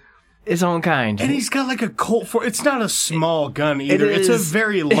murderer. His own kind. And he's got like a Colt for. It's not a small gun either. It's a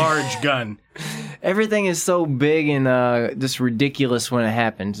very large gun. Everything is so big and just ridiculous when it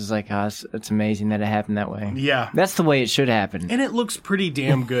happens. It's like, it's amazing that it happened that way. Yeah. That's the way it should happen. And it looks pretty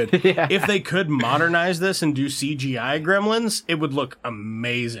damn good. Yeah. If they could modernize this and do CGI Gremlins, it would look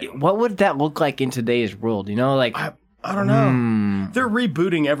amazing. What would that look like in today's world? You know, like... I don't know. They're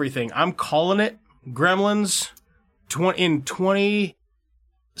rebooting everything. I'm calling it Gremlins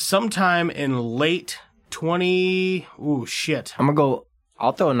sometime in late 20... Ooh, shit. I'm going to go...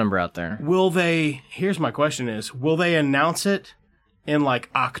 I'll throw a number out there. Here's my question is, will they announce it in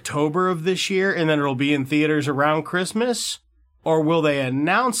like October of this year and then it'll be in theaters around Christmas? Or will they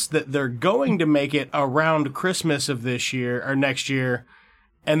announce that they're going to make it around Christmas of this year or next year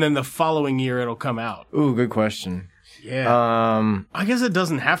and then the following year it'll come out? Ooh, good question. Yeah. I guess it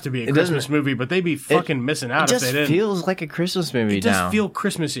doesn't have to be a Christmas movie, but they'd be fucking missing out if they didn't. It just feels like a Christmas movie now. It does feel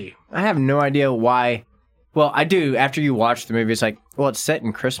Christmassy. I have no idea why. Well, I do. After you watch the movie, it's like, well, it's set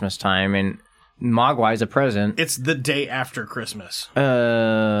in Christmas time, and Mogwai's a present. It's the day after Christmas.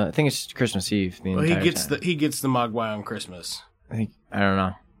 I think it's Christmas Eve. He gets the Mogwai on Christmas. I don't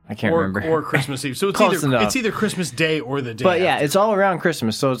know. I can't remember. Or Christmas Eve. So it's either Christmas Day or the day. But yeah, it's all around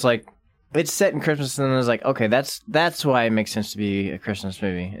Christmas. So it's like it's set in Christmas, and then it's like, okay, that's why it makes sense to be a Christmas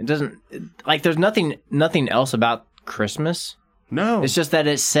movie. It doesn't like there's nothing else about Christmas. No. It's just that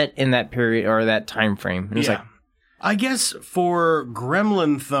it's set in that period or that time frame. And it's like, I guess for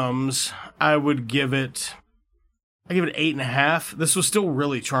Gremlin thumbs, I give it 8.5. This was still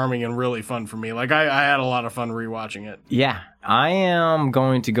really charming and really fun for me. Like I had a lot of fun rewatching it. Yeah. I am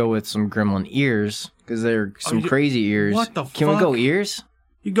going to go with some Gremlin ears because they're some crazy ears. What the fuck? Can we go ears?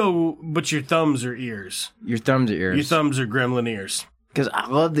 You go, but your thumbs are ears. Your thumbs are ears. Your thumbs are Gremlin ears. Because I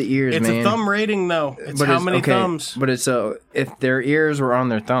love the ears, man. It's a thumb rating, though. It's how many thumbs. But it's if their ears were on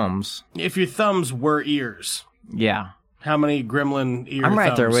their thumbs. If your thumbs were ears. Yeah. How many Gremlin ear I'm right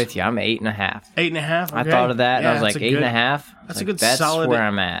thumbs? there with you. I'm 8.5. 8.5? Okay. I thought of that, and I was like, 8.5? That's a good solid... That's where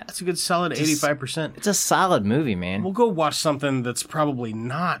I'm at. That's a good solid 85%. It's a solid movie, man. We'll go watch something that's probably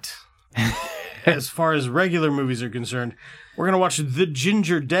not, as far as regular movies are concerned. We're going to watch The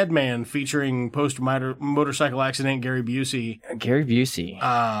Gingerdead Man featuring post-motorcycle accident Gary Busey. Gary Busey.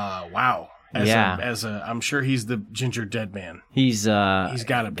 Wow. I'm sure he's the Gingerdead Man. He's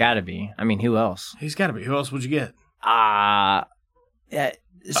gotta be. I mean, who else? He's gotta be. Who else would you get? It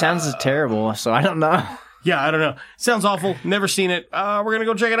sounds terrible, so I don't know. Yeah, I don't know. Sounds awful. Never seen it. We're going to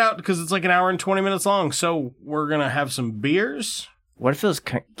go check it out because it's like an hour and 20 minutes long. So we're going to have some beers. What if it was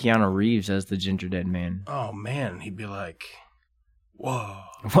Keanu Reeves as the Gingerdead Man? Oh, man. He'd be like, whoa.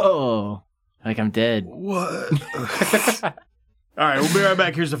 Whoa. Like I'm dead. What? All right, we'll be right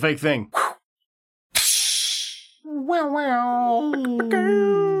back. Here's the fake thing.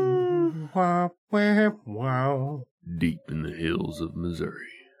 Deep in the hills of Missouri.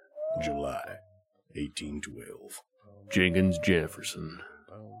 July 1812. Jenkins Jefferson,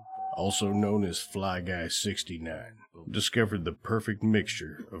 also known as Fly Guy 69, discovered the perfect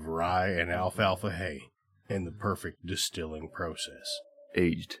mixture of rye and alfalfa hay and the perfect distilling process.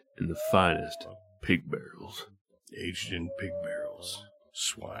 Aged in the finest pig barrels. Aged in pig barrels.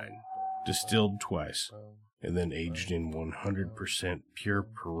 Swine. Distilled twice, and then aged in 100% pure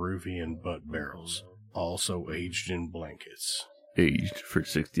Peruvian butt barrels. Also aged in blankets. Aged for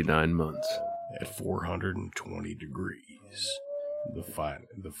 69 months. At 420 degrees. The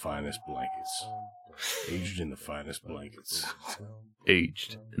finest blankets. Aged in the finest blankets.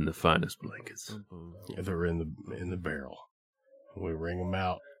 Aged in the finest blankets. They're in the barrel. We wring them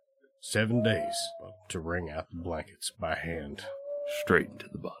out 7 days to wring out the blankets by hand. Straight into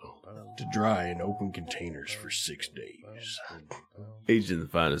the bottle. To dry in open containers for 6 days. Aged in the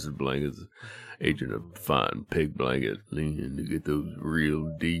finest of blankets. Aged in a fine pig blanket. Leaning to get those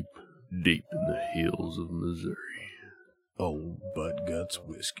real deep in the hills of Missouri. Old Butt Guts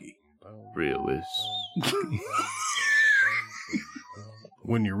whiskey. Real whiskey.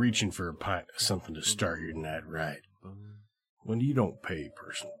 When you're reaching for a pint of something to start your night right. When you don't pay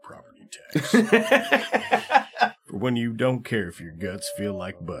personal property tax. For when you don't care if your guts feel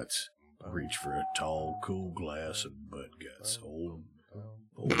like butts. Reach for a tall, cool glass of Butt Guts.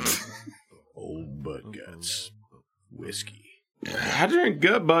 Old Butt Guts whiskey. I drink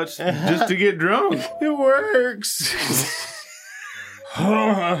gut butts just to get drunk. It works.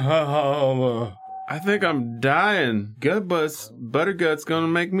 I think I'm dying. Gut butts, butter guts gonna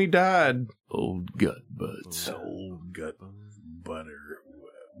make me die. Old gut butts. Old gut butter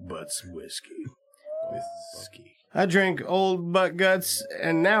butts whiskey. I drink old butt guts,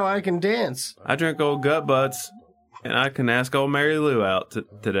 and now I can dance. I drink old gut butts, and I can ask old Mary Lou out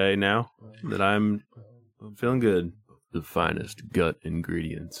today now that I'm feeling good. The finest gut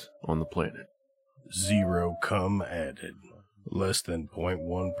ingredients on the planet. Zero cum added. Less than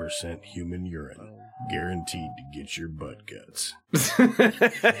 0.1% human urine. Guaranteed to get your butt guts.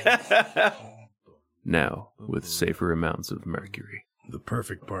 Now, with safer amounts of mercury. The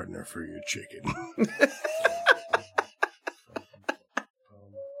perfect partner for your chicken.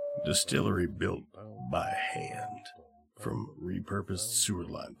 Distillery built by hand from repurposed sewer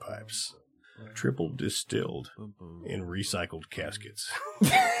line pipes. Triple distilled in recycled caskets.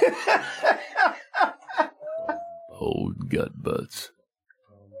 Old gut butts.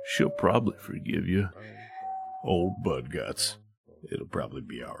 She'll probably forgive you. Old Butt Guts. It'll probably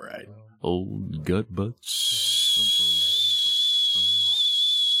be all right. Old gut butts.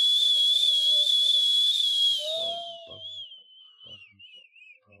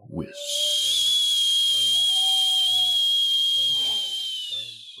 Whiskey.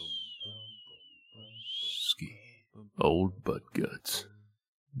 Old Butt Guts.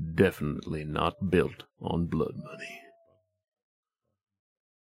 Definitely not built on blood money.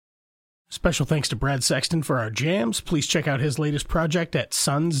 Special thanks to Brad Sexton for our jams. Please check out his latest project at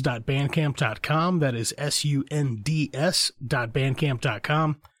suns.bandcamp.com. That is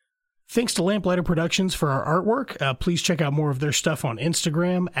sunds.bandcamp.com. Thanks to Lamplighter Productions for our artwork. Please check out more of their stuff on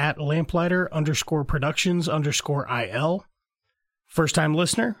Instagram at lamplighter_productions_IL. First time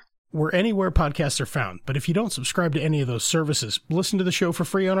listener? We're anywhere podcasts are found, but if you don't subscribe to any of those services, listen to the show for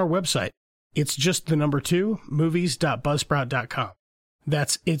free on our website. It's just the number 2, movies.buzzsprout.com.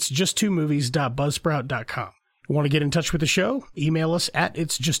 That's it's just 2movies.buzzsprout.com. Want to get in touch with the show? Email us at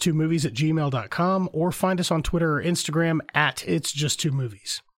itsjust2movies@gmail.com or find us on Twitter or Instagram at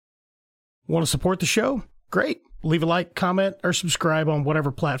itsjust2movies. Want to support the show? Great. Leave a like, comment, or subscribe on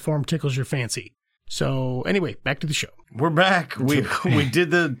whatever platform tickles your fancy. So anyway, back to the show. We're back. We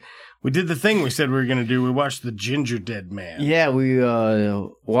did the thing we said we were going to do. We watched the Gingerdead Man. Yeah, we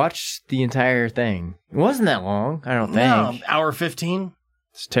watched the entire thing. It wasn't that long, I don't think. No, hour 15.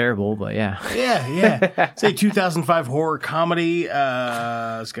 It's terrible, but yeah. Yeah. It's a 2005 horror comedy.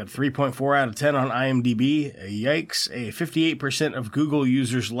 It's got 3.4 out of 10 on IMDb. Yikes. 58% of Google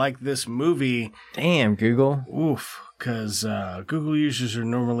users like this movie. Damn, Google. Oof. Because Google users are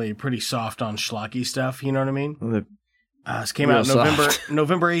normally pretty soft on schlocky stuff. You know what I mean? This came out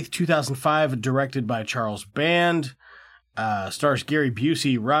November 8th, 2005, directed by Charles Band. Stars Gary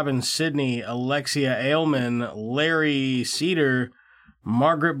Busey, Robin Sidney, Alexia Ailman, Larry Cedar,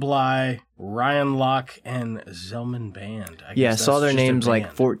 Margaret Bly, Ryan Locke, and Zelman Band. I saw their names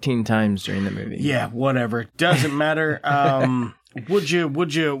like 14 times during the movie. Yeah, whatever. Doesn't matter. Would you?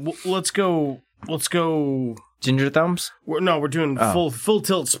 Let's go. Ginger thumbs? We're doing full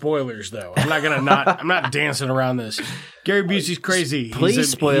tilt spoilers though. I'm not dancing around this. Gary Busey's crazy.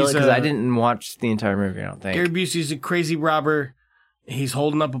 Please spoil it because I didn't watch the entire movie. I don't think. Gary Busey's a crazy robber. He's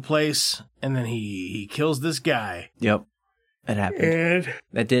holding up a place, and then he kills this guy. Yep. That happened.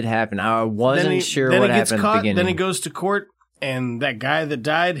 That did happen. I wasn't sure what happened at the beginning. Then he goes to court, and that guy that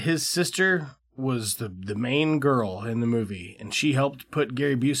died, his sister, was the main girl in the movie, and she helped put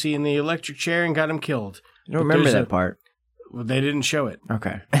Gary Busey in the electric chair and got him killed. I don't remember that part. Well, they didn't show it.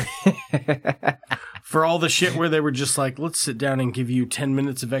 Okay. For all the shit where they were just like, let's sit down and give you 10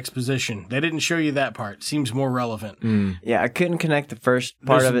 minutes of exposition. They didn't show you that part. Seems more relevant. Yeah, I couldn't connect the first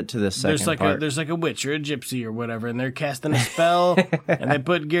part of it to the second part. There's like a witch or a gypsy or whatever, and they're casting a spell, and they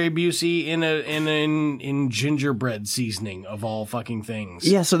put Gary Busey in gingerbread seasoning of all fucking things.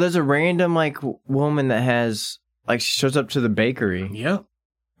 Yeah, so there's a random like woman that has like she shows up to the bakery. Yep.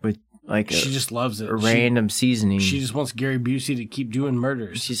 With like she just loves it. A random seasoning. She just wants Gary Busey to keep doing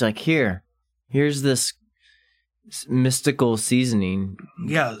murders. She's like, here's this mystical seasoning.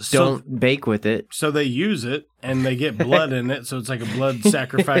 Yeah, don't bake with it. So they use it, and they get blood in it, so it's like a blood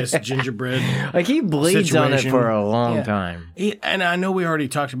sacrifice gingerbread. Like he bleeds situation. On it for a long time. And I know we already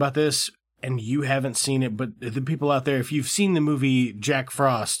talked about this, and you haven't seen it, but the people out there, if you've seen the movie Jack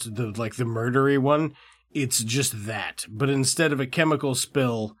Frost, the murdery one, it's just that. But instead of a chemical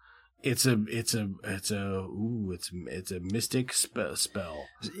spill, it's a mystic spell.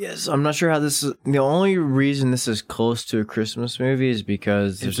 Yes, I'm not sure how this is. The only reason this is close to a Christmas movie is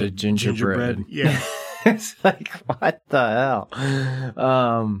because there's a gingerbread. Yeah. It's like, what the hell?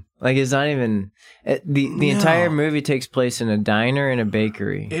 Like it's not even the entire movie takes place in a diner and a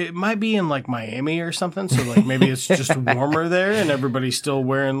bakery. It might be in like Miami or something, so like maybe it's just warmer there and everybody's still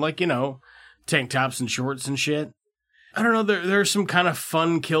wearing like, tank tops and shorts and shit. I don't know. There's some kind of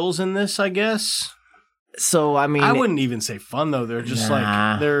fun kills in this, I guess. So, I mean... I wouldn't even say fun, though. They're just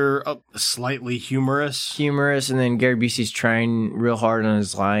they're slightly humorous. Humorous, and then Gary Busey's trying real hard on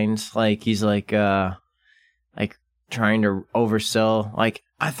his lines. Like, he's like trying to oversell. Like,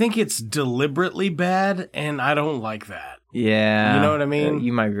 I think it's deliberately bad, and I don't like that. Yeah. You know what I mean?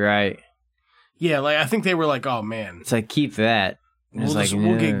 You might be right. Yeah, like, I think they were like, oh, man. It's like, keep that.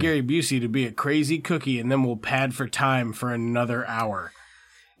 We'll get Gary Busey to be a crazy cookie, and then we'll pad for time for another hour.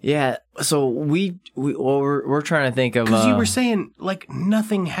 Yeah, so we're trying to think of because you were saying like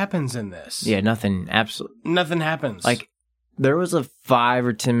nothing happens in this. Yeah, nothing. Absolutely, nothing happens. Like there was a 5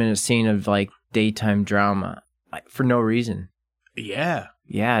 or 10 minute scene of like daytime drama, like, for no reason. Yeah.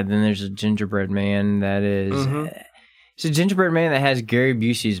 Then there's a gingerbread man that is. It's a gingerbread man that has Gary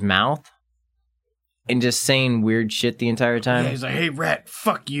Busey's mouth. And just saying weird shit the entire time. Yeah, he's like, "Hey, rat,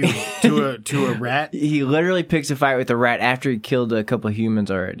 fuck you," to a rat. He literally picks a fight with a rat after he killed a couple of humans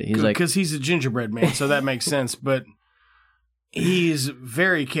already. He's like, because he's a gingerbread man, so that makes sense. But he's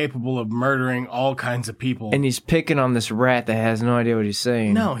very capable of murdering all kinds of people. And he's picking on this rat that has no idea what he's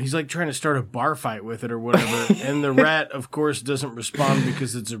saying. No, he's like trying to start a bar fight with it or whatever. And the rat, of course, doesn't respond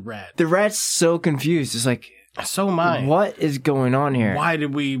because it's a rat. The rat's so confused. It's like. So am I. What is going on here? Who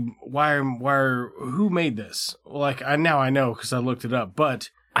made this? Like, now I know because I looked it up, but...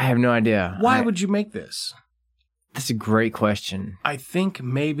 I have no idea. Why would you make this? That's a great question. I think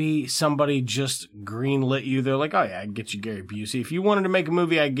maybe somebody just greenlit you. They're like, oh yeah, I can get you Gary Busey. If you wanted to make a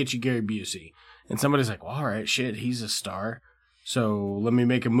movie, I can get you Gary Busey. And somebody's like, well, all right, shit, he's a star. So let me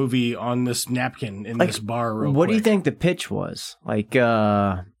make a movie on this napkin in this bar real quick. What do you think the pitch was? Like,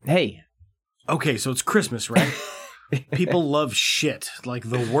 hey... Okay, so it's Christmas, right? People love shit. Like,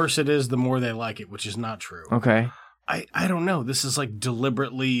 the worse it is, the more they like it, which is not true. Okay. I don't know. This is, like,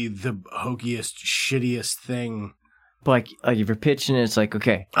 deliberately the hokiest, shittiest thing. But, like if you're pitching it, it's like,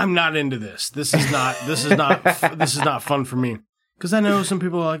 okay. I'm not into this. This is not fun for me. Because I know some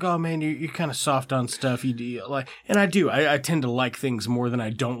people are like, oh, man, you're kind of soft on stuff. And I do. I tend to like things more than I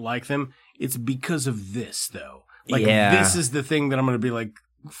don't like them. It's because of this, though. Like, this is the thing that I'm going to be like,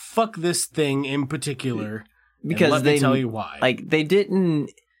 fuck this thing in particular, Because let me tell you why. Like,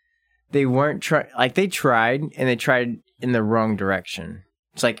 they weren't trying, like, they tried, and they tried in the wrong direction.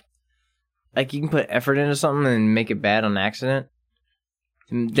 It's like you can put effort into something and make it bad on accident.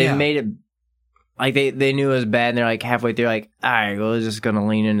 They made it, like, they knew it was bad, and they're like, halfway through, like, all right, well, we're just going to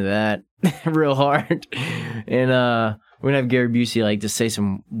lean into that real hard. And we're going to have Gary Busey, like, just say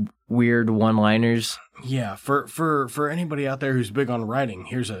some weird one-liners. Yeah, for anybody out there who's big on writing,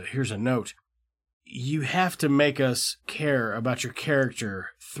 here's a note. You have to make us care about your character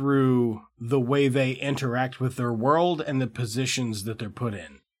through the way they interact with their world and the positions that they're put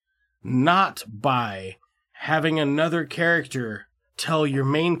in. Not by having another character tell your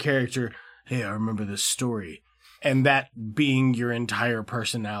main character, hey, I remember this story, and that being your entire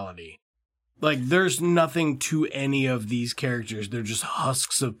personality. Like, there's nothing to any of these characters. They're just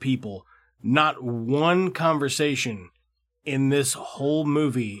husks of people. Not one conversation in this whole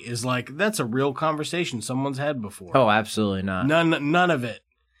movie is like, that's a real conversation someone's had before. Oh, absolutely not. None of it.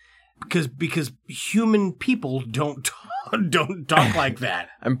 Because human people don't talk like that.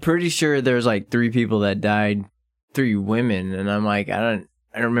 I'm pretty sure there's like 3 people that died, 3 women, and I'm like, I don't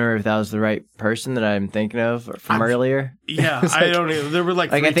remember if that was the right person that I'm thinking of from earlier. Yeah, like, I don't even. There were like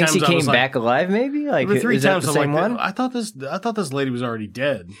 3 I think times she came back alive, maybe. Like, there were 3 is times that the same one? I thought this lady was already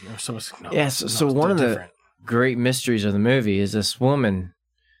dead. So one of the great mysteries of the movie is this woman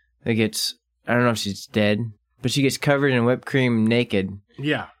that gets, I don't know if she's dead, but she gets covered in whipped cream naked.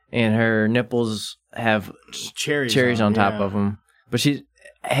 Yeah. And her nipples have cherries on top of them. But she's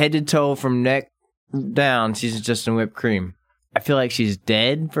head to toe from neck down, she's just in whipped cream. I feel like she's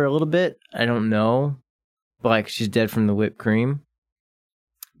dead for a little bit. I don't know. But like, she's dead from the whipped cream.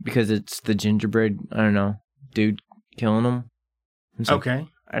 Because it's the gingerbread, I don't know, dude killing them. Okay.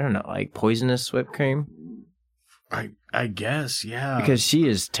 I don't know, like poisonous whipped cream. I guess, yeah. Because she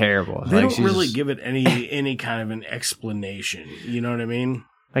is terrible. They don't really give it any kind of an explanation. You know what I mean?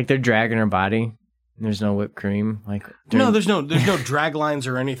 Like, they're dragging her body. There's no whipped cream. Like, no, there's no drag lines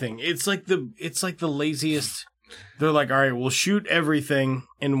or anything. It's like the laziest. They're like, all right, we'll shoot everything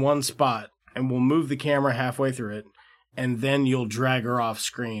in one spot, and we'll move the camera halfway through it, and then you'll drag her off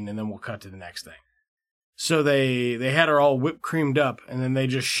screen, and then we'll cut to the next thing. So they had her all whipped creamed up, and then they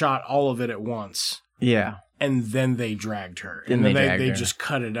just shot all of it at once. Yeah. And then they dragged her. And then they just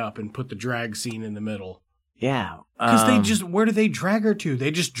cut it up and put the drag scene in the middle. Yeah. Because where do they drag her to?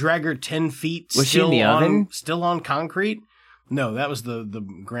 They just drag her 10 feet was she in the oven? Still on concrete? No, that was the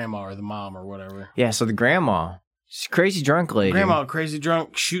grandma or the mom or whatever. Yeah, so the grandma. She's a crazy drunk lady. Grandma, crazy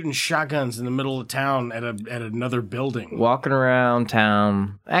drunk, shooting shotguns in the middle of town at another building. Walking around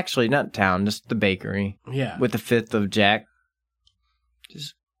town. Actually, not town, just the bakery. Yeah. With the 5th of Jack.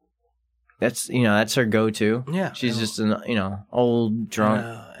 Just... That's her go-to. Yeah. She's just an, old drunk.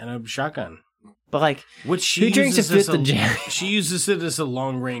 And a shotgun. But, like, who drinks a 5th of Jack? She uses it as a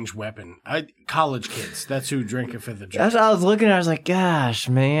long-range weapon. College kids, that's who drink a 5th of Jack. That's what I was looking at. I was like, gosh,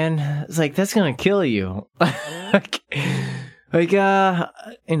 man. It's like, that's going to kill you. Unless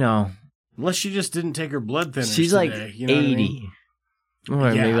she just didn't take her blood thinners she's today, like 80. Or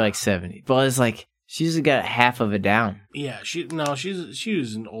maybe like 70. But it's like, she's got half of it down. Yeah, she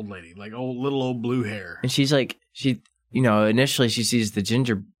was an old lady, like little old blue hair. And she's like, initially she sees the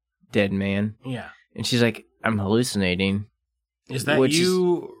Gingerdead Man. Yeah. And she's like, I'm hallucinating. Is that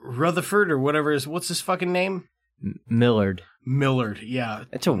you, Rutherford, or whatever what's his fucking name? Millard. Millard, yeah.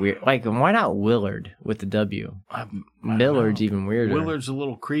 That's a weird, like, why not Willard with the W? Millard's even weirder. Willard's a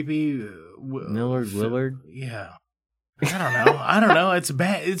little creepy. Willard? Yeah. I don't know. It's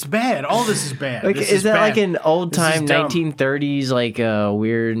bad. It's bad. All this is bad. Like, is that bad. Like an old time 1930s like a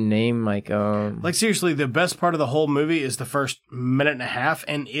weird name? Like seriously, the best part of the whole movie is the first minute and a half,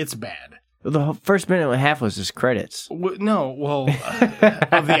 and it's bad. The first minute and a half was just credits. Of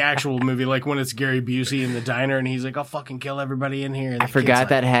the actual movie, like when it's Gary Busey in the diner, and he's like, "I'll fucking kill everybody in here." And I forgot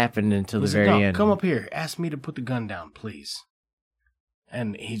that happened until the very end. Come up here. Ask me to put the gun down, please.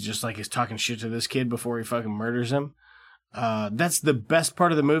 And he's just like, he's talking shit to this kid before he fucking murders him. That's the best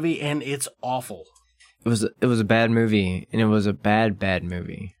part of the movie, and it's awful. It was a bad movie, and it was a bad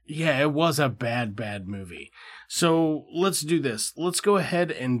movie. Yeah, it was a bad movie. So let's do this. Let's go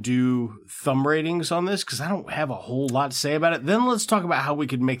ahead and do thumb ratings on this, because I don't have a whole lot to say about it. Then let's talk about how we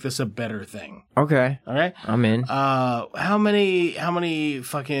could make this a better thing. Okay. All right? I'm in. How many Gary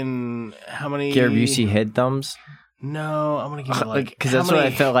Busey head thumbs? No, I'm gonna give it like, because that's what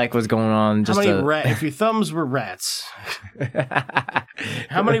I felt like was going on. Just if your thumbs were rats,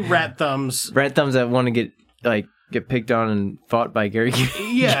 how many rat thumbs? Rat thumbs that want to get picked on and fought by Gary.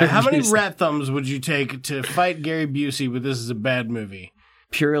 Yeah, how many rat thumbs would you take to fight Gary Busey with this is a bad movie?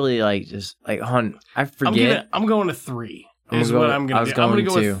 purely like just like I forget. I'm going to 3. I'm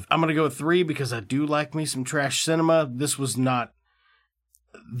gonna go with 3 because I do like me some trash cinema. This was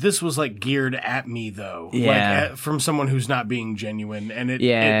like geared at me though. Yeah. Like from someone who's not being genuine, and it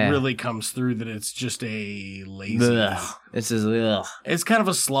really comes through that it's just a lazy. Ugh. This is ugh. It's kind of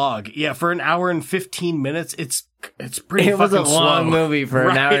a slog. Yeah, for an hour and 15 minutes, it's pretty. It was a long slow. movie for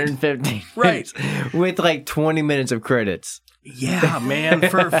an hour and 15 minutes, with like 20 minutes of credits. Yeah, man.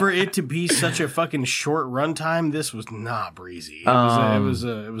 For it to be such a fucking short runtime, this was not breezy. It was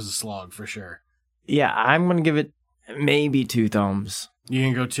a slog for sure. Yeah, I'm gonna give it maybe 2 thumbs. You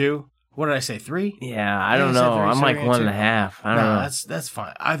can go 2. What did I say? 3? Yeah, I don't know. I'm like 1.5. I don't know. That's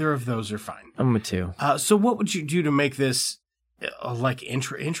fine. Either of those are fine. I'm a 2. So what would you do to make this like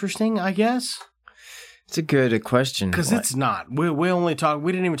interesting? I guess. It's a good question because it's not. We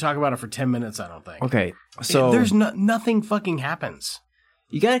didn't even talk about it for 10 minutes. I don't think. Okay, so there's nothing fucking happens.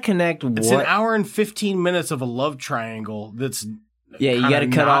 You got to connect. It's an hour and 15 minutes of a love triangle. That's you got to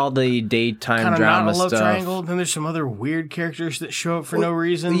cut all the daytime drama not a love stuff. Triangle. Then there's some other weird characters that show up for no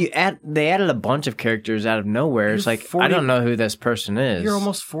reason. They added a bunch of characters out of nowhere. It's like I don't know who this person is. You're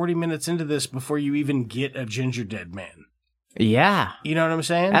almost 40 minutes into this before you even get a Gingerdead Man. Yeah, you know what I'm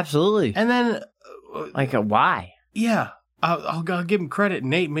saying? Absolutely. And then. Like why? Yeah, I'll give him credit.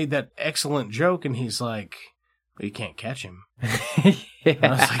 Nate made that excellent joke, and he's like, well, "You can't catch him." Yeah.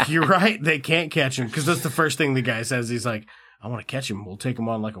 I was like, "You're right. They can't catch him," because that's the first thing the guy says. He's like, "I want to catch him. We'll take him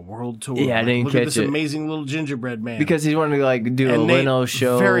on like a world tour. Yeah, I didn't look catch at this it. amazing little gingerbread man." Because he wanted to like do and a Nate Leno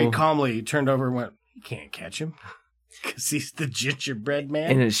show. Very calmly turned over and went, "You can't catch him." Because he's the gingerbread man.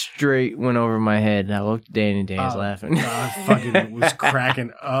 And it straight went over my head. I looked at Danny. Danny's laughing. I fucking was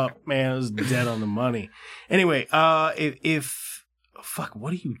cracking up, man. It was dead on the money. Anyway, fuck, what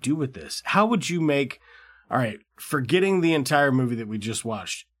do you do with this? How would you make... All right, forgetting the entire movie that we just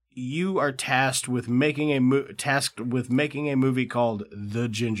watched, you are tasked with making a movie called The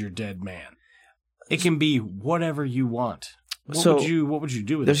Gingerdead Man. It can be whatever you want. What would you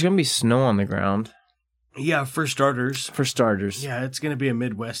do with it? There's going to be snow on the ground. Yeah, for starters. Yeah, it's going to be a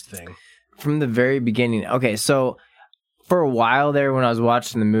Midwest thing. From the very beginning. Okay, so for a while there when I was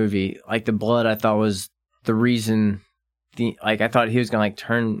watching the movie, like the blood I thought was the reason, I thought he was going to like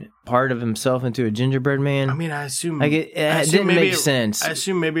turn part of himself into a gingerbread man. I mean, I assume... Like it didn't make sense. I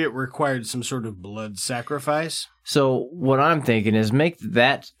assume maybe it required some sort of blood sacrifice. So what I'm thinking is make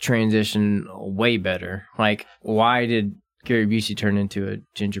that transition way better. Like, why did Gary Busey turn into a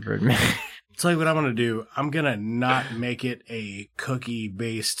gingerbread man? Tell you what I'm going to do. I'm going to not make it a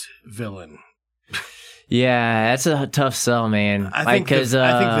cookie-based villain. Yeah, that's a tough sell, man. I think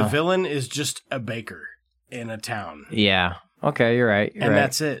the villain is just a baker in a town. Yeah. Okay, you're right.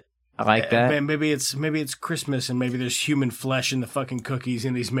 That's it. I like that. Maybe it's Christmas and maybe there's human flesh in the fucking cookies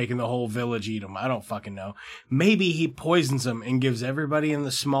and he's making the whole village eat them. I don't fucking know. Maybe he poisons them and gives everybody in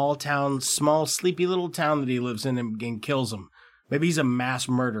the small sleepy little town that he lives in and kills them. Maybe he's a mass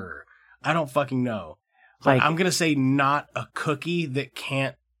murderer. I don't fucking know. Like, I'm going to say not a cookie that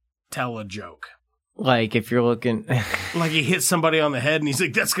can't tell a joke. Like, if you're looking... like, he hits somebody on the head and he's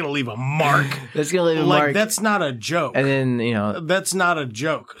like, that's going to leave a mark. That's going to leave a mark. That's not a joke. And then, that's not a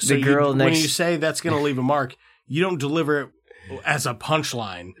joke. So when you say that's going to leave a mark, you don't deliver it as a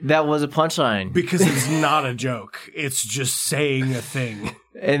punchline. That was a punchline. Because it's not a joke. It's just saying a thing.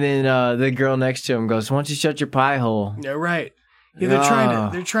 And then the girl next to him goes, why don't you shut your pie hole? Yeah, right. Yeah,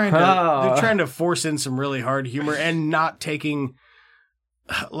 they're trying to force in some really hard humor and not taking,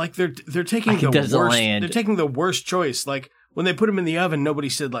 like they're taking the worst. They're taking the worst choice. Like when they put him in the oven, nobody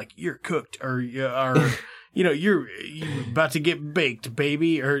said like you're cooked or you're about to get baked,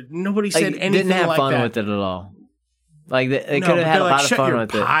 baby, or nobody said anything like that. Didn't have fun with it at all. Like they could have had a lot of fun with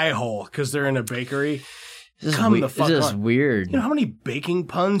it. Shut your pie hole because they're in a bakery. This is weird. You know how many baking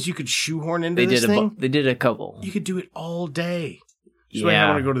puns you could shoehorn into this thing? They did a couple. You could do it all day. Just like I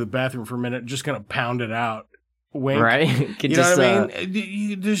want to go to the bathroom for a minute. Just gonna pound it out. Wink. Right? You know what I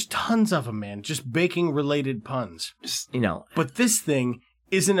mean? There's tons of them, man. Just baking related puns. But this thing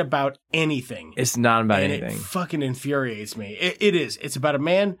isn't about anything. It's not about anything. It fucking infuriates me. It is. It's about a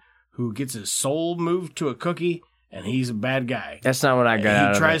man who gets his soul moved to a cookie, and he's a bad guy. That's not what I got out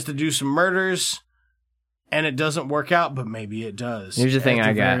of it. He tries to do some murders. And it doesn't work out, but maybe it does. Here's the thing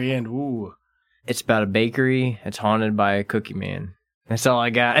I got. At the very end, ooh. It's about a bakery. It's haunted by a cookie man. That's all I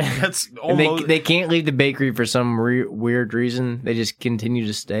got. That's almost... They can't leave the bakery for some weird reason. They just continue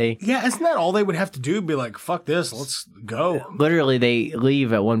to stay. Yeah, isn't that all they would have to do? Be like, fuck this, let's go. Literally, they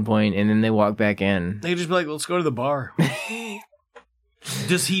leave at one point, and then they walk back in. They could just be like, let's go to the bar.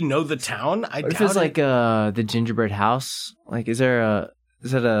 Does he know the town? I doubt it. Like the gingerbread house? Like, is there a...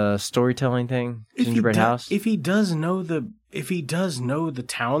 Is that a storytelling thing? Gingerbread House? If he does know the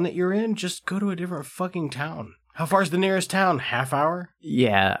town that you're in, just go to a different fucking town. How far is the nearest town? Half hour?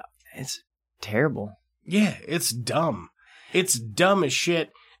 Yeah, it's terrible. Yeah, it's dumb. It's dumb as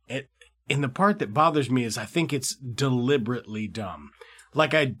shit. And the part that bothers me is I think it's deliberately dumb.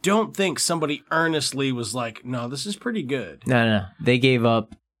 Like, I don't think somebody earnestly was like, no, this is pretty good. No. They gave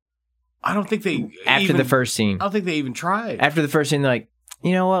up. I don't think they... After the first scene. I don't think they even tried. After the first scene, they're like,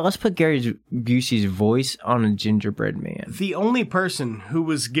 you know what? Let's put Gary Busey's voice on a gingerbread man. The only person who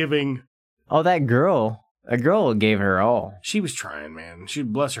was giving... Oh, that girl. A girl gave her all. She was trying, man.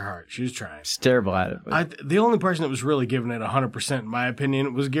 Bless her heart. She was trying. She's terrible at it. But... the only person that was really giving it 100%, in my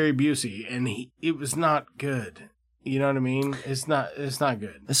opinion, was Gary Busey. And it was not good. You know what I mean? It's not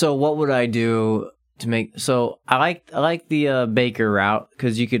good. So what would I do to make... So I like the baker route,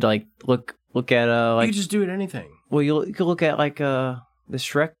 because you could like look at... you could just do it anything. Well, you could look at like... the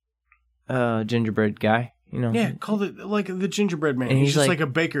Shrek gingerbread guy, you know? Yeah, called it like the Gingerdead Man. And he's just like a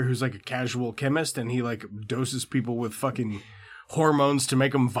baker who's like a casual chemist, and he like doses people with fucking hormones to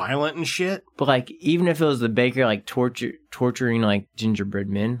make them violent and shit. But like, even if it was the baker like torturing like gingerbread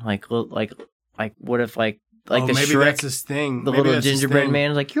men, like what if like the maybe Shrek, that's his thing. The little gingerbread man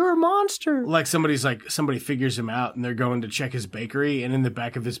is like, you're a monster. Like somebody figures him out and they're going to check his bakery, and in the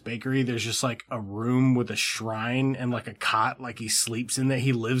back of his bakery there's just like a room with a shrine and like a cot, like he sleeps in there,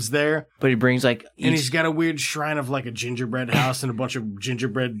 he lives there. But he brings like and he's got a weird shrine of like a gingerbread house and a bunch of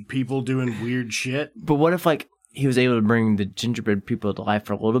gingerbread people doing weird shit. But what if like he was able to bring the gingerbread people to life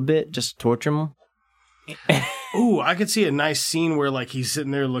for a little bit, just torture them? Ooh, I could see a nice scene where like he's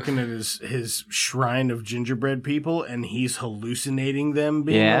sitting there looking at his shrine of gingerbread people and he's hallucinating them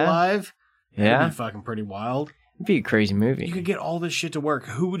being alive. That'd be fucking pretty wild. It'd be a crazy movie. You could get all this shit to work.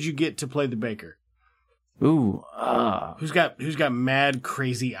 Who would you get to play the baker? Ooh, who's got mad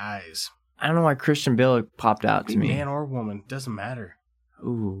crazy eyes? I don't know why Christian Bale popped out to me. Man or woman, doesn't matter.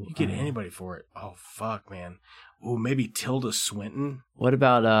 Ooh, you get anybody for it. Oh fuck, man. Ooh, maybe Tilda Swinton. What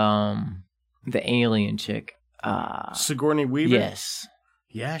about the alien chick? Sigourney Weaver? Yes.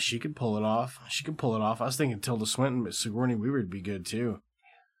 Yeah, she could pull it off. I was thinking Tilda Swinton, but Sigourney Weaver would be good too.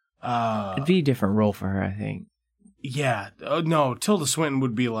 It'd be a different role for her, I think. Yeah. No, Tilda Swinton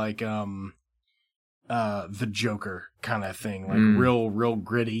would be like the Joker kind of thing, like real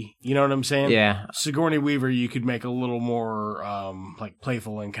gritty. You know what I'm saying? Yeah. Sigourney Weaver, you could make a little more like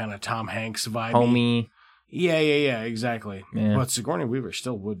playful and kind of Tom Hanks vibe. Homey. Yeah, exactly. Yeah. But Sigourney Weaver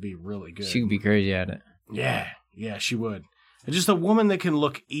still would be really good. She could be crazy at it. Yeah, she would. Just a woman that can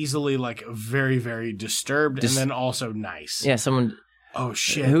look easily like very, very disturbed and then also nice. Yeah, someone... Oh,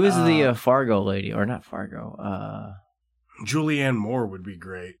 shit. Who is the Fargo lady? Or not Fargo. Julianne Moore would be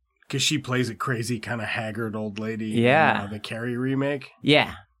great. Because she plays a crazy kind of haggard old lady. Yeah. In, the Carrie remake.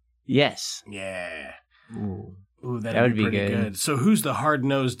 Yeah. Yes. Yeah. Ooh, that would be pretty good. So who's the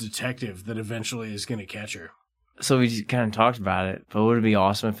hard-nosed detective that eventually is going to catch her? So we just kind of talked about it, but would it be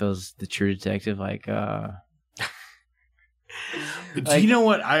awesome if it was the True Detective, like... Do you know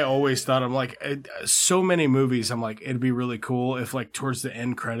what I always thought? I'm like, so many movies, I'm like, it'd be really cool if, like, towards the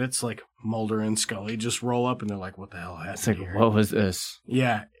end credits, like, Mulder and Scully just roll up and they're like, what the hell happened here? It's like, what was this?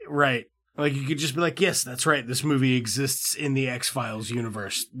 Yeah, right. Like, you could just be like, yes, that's right. This movie exists in the X-Files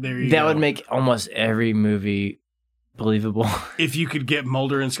universe. There you go. That would make almost every movie believable. If you could get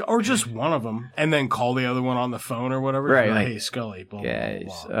Mulder and Scully, or just one of them, and then call the other one on the phone or whatever. Right. Like, hey, Scully, blah, blah,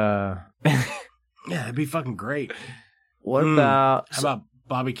 blah. Yeah, that'd be fucking great. What about... How about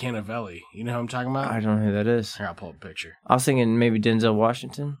Bobby Cannavale? You know who I'm talking about? I don't know who that is. Here, I'll pull up a picture. I was thinking maybe Denzel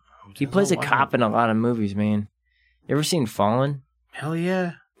Washington. He plays a cop in a lot of movies, man. You ever seen Fallen? Hell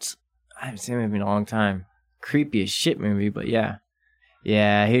yeah. I haven't seen him in a long time. Creepy as shit movie, but yeah.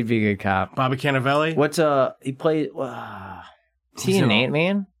 Yeah, he'd be a good cop. Bobby Cannavale? What's he played... is he in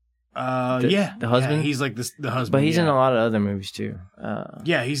Ant-Man? Yeah. The husband? Yeah, he's like the husband. But he's in a lot of other movies too.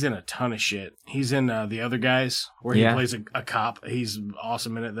 Yeah, he's in a ton of shit. He's in The Other Guys, where he plays a cop. He's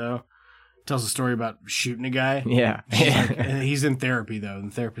awesome in it, though. Tells a story about shooting a guy. Yeah. And he's in therapy, though.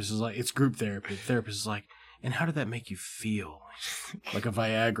 And the therapist is like, it's group therapy. The therapist is like, and how did that make you feel? Like a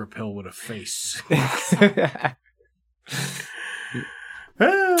Viagra pill with a face.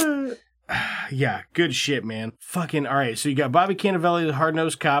 Yeah, good shit, man. Fucking, all right. So you got Bobby Cannavale, the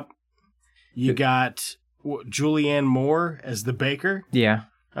hard-nosed cop. You got Julianne Moore as the baker. Yeah.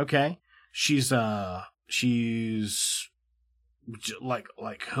 Okay. She's like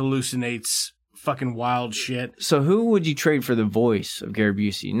hallucinates fucking wild shit. So who would you trade for the voice of Gary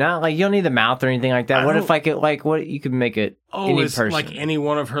Busey? Not like you don't need the mouth or anything like that. What if what you could make it any person? Like any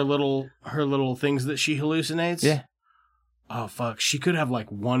one of her little things that she hallucinates? Yeah. Oh, fuck. She could have,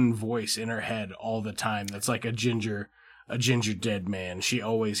 like, one voice in her head all the time that's like a Gingerdead Man. She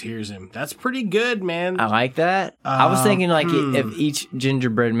always hears him. That's pretty good, man. I like that. I was thinking, like, if each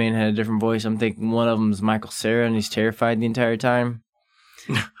gingerbread man had a different voice, I'm thinking one of them's Michael Cera and he's terrified the entire time.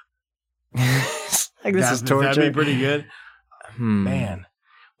 Like, this is torture. That'd be pretty good. Man.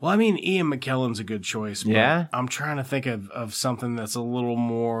 Well, I mean, Ian McKellen's a good choice. But yeah? I'm trying to think of something that's a little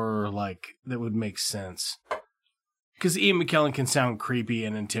more, like, that would make sense. Because Ian McKellen can sound creepy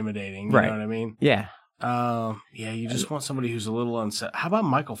and intimidating. You know what I mean? Yeah. Yeah, you just want somebody who's a little unset. How about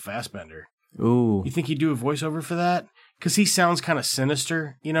Michael Fassbender? Ooh. You think he'd do a voiceover for that? Because he sounds kind of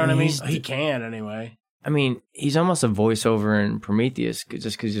sinister. You know what I mean? He can, anyway. I mean, he's almost a voiceover in Prometheus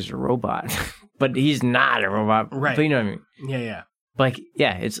just because he's a robot. But he's not a robot. Right. But you know what I mean? Yeah. Like,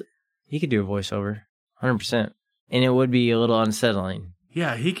 yeah, he could do a voiceover. 100%. And it would be a little unsettling.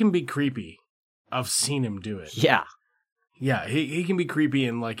 Yeah, he can be creepy. I've seen him do it. Yeah. Yeah, he can be creepy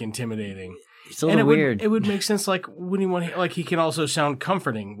and, like, intimidating. It's a little weird. It would make sense, like, when you want to, like, he can also sound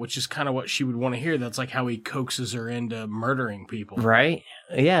comforting, which is kind of what she would want to hear. That's, like, how he coaxes her into murdering people. Right?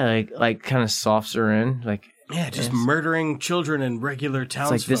 Yeah, like kind of softs her in. Like, yeah, just murdering children and regular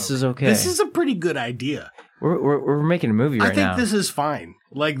townsfolk. It's like, this is okay. This is a pretty good idea. We're making a movie right now. I think this is fine.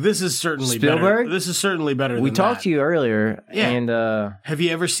 Like, this is certainly Spielberg? better. This is certainly better than we talked to you earlier. Yeah. And, have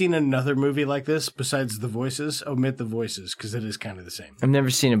you ever seen another movie like this besides The Voices? Omit The Voices, because it is kind of the same. I've never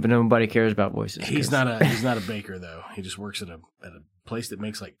seen it, but nobody cares about voices. He's not a baker, though. He just works at a place that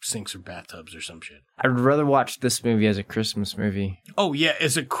makes, like, sinks or bathtubs or some shit. I'd rather watch this movie as a Christmas movie. Oh, yeah,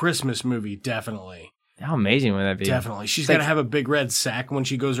 it's a Christmas movie, definitely. How amazing would that be? Definitely. She's got to have a big red sack when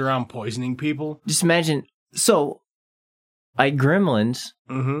she goes around poisoning people. Just imagine, so, like Gremlins,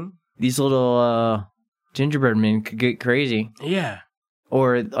 these little gingerbread men could get crazy. Yeah.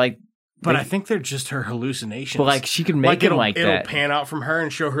 Or, like... But I think they're just her hallucinations. But, like, she could make it like that. It'll pan out from her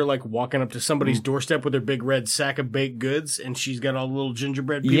and show her, like, walking up to somebody's doorstep with her big red sack of baked goods, and she's got all the little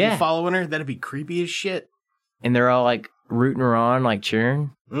gingerbread people following her. That'd be creepy as shit. And they're all, like, rooting her on, like,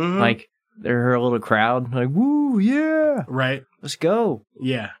 cheering. Like, they're her little crowd. Like, woo, yeah. Right. Let's go.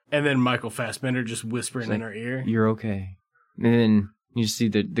 Yeah. And then Michael Fassbender just whispering in her ear. You're okay. And then... you see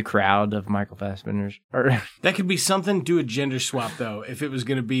the crowd of Michael Fassbender's. That could be something. Do a gender swap, though. If it was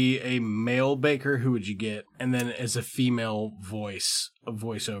going to be a male baker, who would you get? And then as a female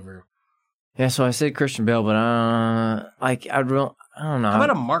voiceover. Yeah, so I said Christian Bale, but I don't know. How about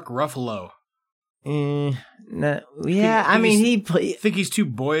a Mark Ruffalo? Yeah, I mean, think he's too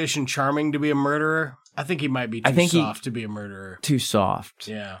boyish and charming to be a murderer? I think he might be too soft to be a murderer. Too soft.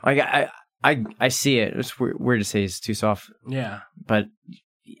 Yeah. Like, I see it. It's weird to say he's too soft. Yeah. But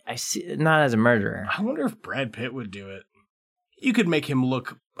I see it not as a murderer. I wonder if Brad Pitt would do it. You could make him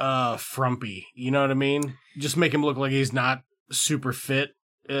look frumpy. You know what I mean? Just make him look like he's not super fit,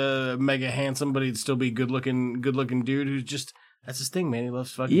 mega handsome, but he'd still be good looking dude who's just, that's his thing, man. He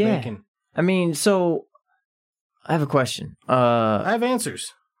loves fucking bacon. I mean, so I have a question. I have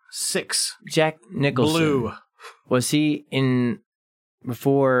answers. 6. Jack Nicholson. Blue. Was he in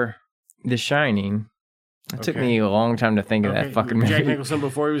before The Shining? It took me a long time to think of that fucking movie. Jack Nicholson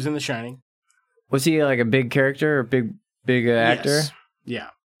before he was in The Shining. Was he like a big character or big actor? Yes. Yeah.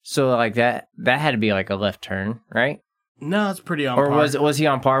 So like that had to be like a left turn, right? No, it's pretty on par. Or was he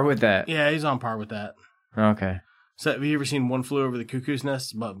on par with that? Yeah, he's on par with that. Okay. So have you ever seen One Flew Over the Cuckoo's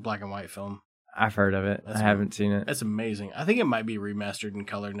Nest? It's a black and white film. I've heard of it. I haven't seen it. That's amazing. I think it might be remastered in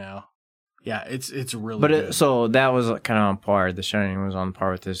color now. Yeah, it's really good. But so that was kind of on par. The Shining was on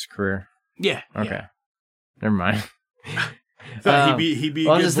par with his career. Yeah. Okay. Yeah. Never mind. He'd be.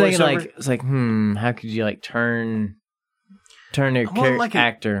 I was just thinking, like, it's like, how could you like turn a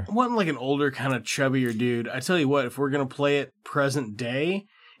actor? I want like an older, kind of chubbier dude. I tell you what, if we're gonna play it present day,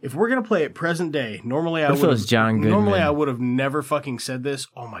 normally I would. It was John Goodman. Normally I would have never fucking said this.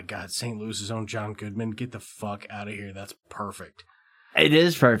 Oh my God, St. Louis's own John Goodman, get the fuck out of here. That's perfect. It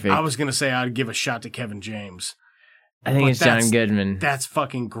is perfect. I was gonna say I'd give a shot to Kevin James. I think it's John Goodman. That's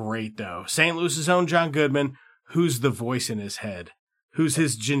fucking great, though. St. Louis's own John Goodman. Who's the voice in his head? Who's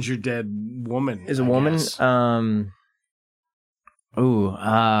his Gingerdead woman? Is a woman? Guess? John. It'd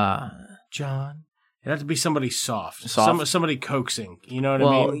have to be somebody soft. Somebody coaxing. You know what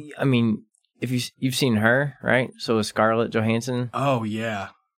I mean? I mean, if you've seen her, right? So is Scarlett Johansson. Oh yeah.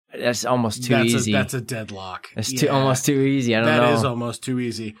 That's almost too easy. That's a deadlock. That's almost too easy. I don't know. That is almost too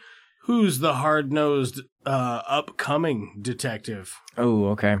easy. Who's the hard-nosed, upcoming detective? Oh,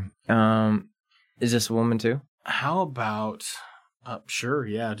 okay. Is this a woman too? How about... sure,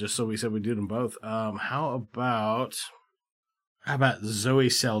 yeah, just so we said we did them both. How about Zoe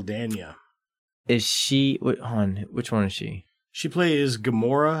Saldana? Is she? Hold on, which one is she? She plays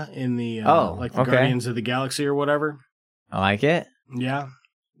Gamora in the Guardians of the Galaxy or whatever. I like it. Yeah.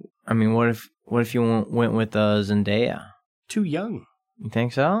 I mean, what if you went with Zendaya? Too young. You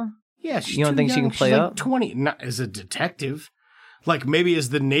think so? Yeah, she's You don't too think young. she can play she's up? Like 20, not as a detective. Like maybe as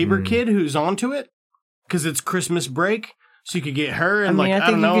the neighbor kid who's onto it, because it's Christmas break, so you could get her and I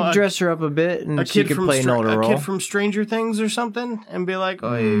think you could dress her up a bit and she could play an older role. A kid from Stranger Things or something, and be like,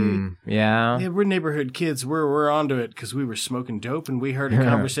 "Oh, yeah, we're neighborhood kids. We're onto it because we were smoking dope and we heard a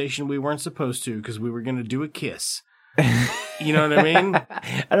conversation we weren't supposed to because we were going to do a kiss." You know what I mean?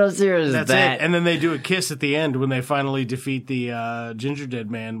 I don't see her as That's that. it. And then they do a kiss at the end when they finally defeat the Gingerdead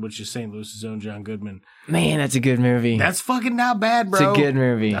Man, which is St. Louis's own John Goodman. Man, that's a good movie. That's fucking not bad, bro. It's a good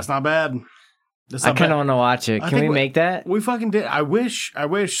movie. That's not bad. I kind of want to watch it. Can we make that? We fucking did. I wish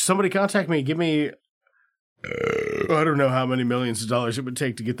somebody contact me. Give me, I don't know how many millions of dollars it would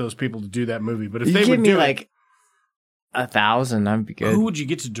take to get those people to do that movie. But if they give would me do like 1,000, that'd be good. Who would you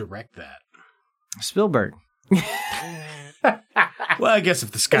get to direct that? Spielberg. Well, I guess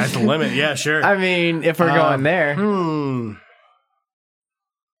if the sky's the limit, yeah, sure. I mean, if we're going there.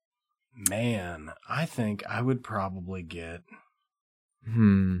 Man, I think I would probably get...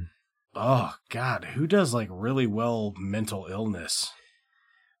 Oh, God, who does, like, really well mental illness?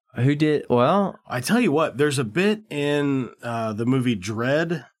 Who did... Well... I tell you what, there's a bit in the movie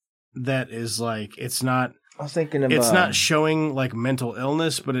Dread that is, like, it's not... I was thinking about... It's not showing, like, mental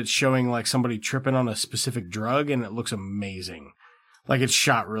illness, but it's showing, like, somebody tripping on a specific drug, and it looks amazing. Like, it's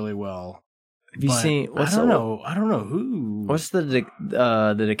shot really well. Have you seen... I don't know who... What's the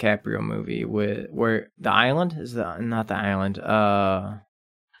DiCaprio movie where... The Island? Not The Island.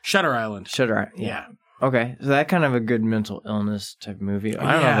 Shutter Island. Shutter Island, yeah. Okay, so that kind of a good mental illness type of movie.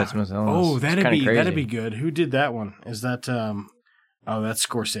 I don't know if that's mental illness. Oh, that'd be good. Who did that one? Is that... Oh, that's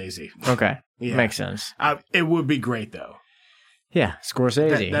Scorsese. Okay. Yeah. Makes sense. It would be great, though. Yeah,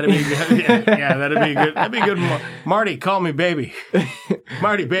 Scorsese. That'd be good. Yeah, that'd be good. That'd be good. Marty, call me baby.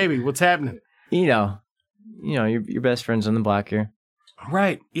 Marty, baby, what's happening? You know, your best friend's on the block here.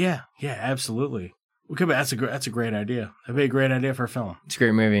 Right. Yeah. Yeah, absolutely. That's a great idea. That'd be a great idea for a film. It's a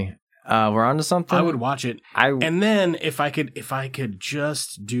great movie. We're on to something. I would watch it. And then if I could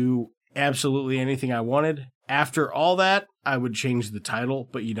just do absolutely anything I wanted, after all that, I would change the title,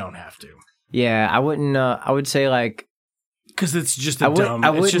 but you don't have to. Yeah, I wouldn't. I would say like because it's just a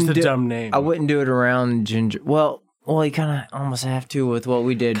dumb name. I wouldn't do it around Ginger. Well, you kind of almost have to with what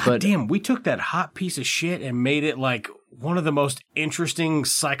we did. But damn, we took that hot piece of shit and made it like one of the most interesting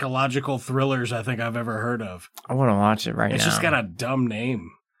psychological thrillers I think I've ever heard of. I want to watch it right now. It's just got a dumb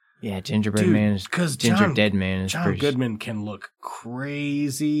name. Yeah, Gingerdead Man is because Gingerdead Man is John Goodman can look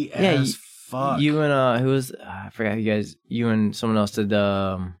crazy as fuck. You and who was I forgot you guys. You and someone else did.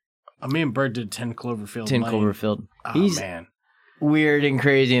 Me and Bird did 10 Cloverfield. 10 Cloverfield. Oh, he's man. Weird and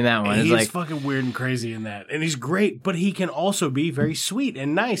crazy in that one. He's like, fucking weird and crazy in that. And he's great, but he can also be very sweet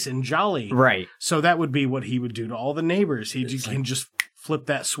and nice and jolly. Right. So that would be what he would do to all the neighbors. He can just flip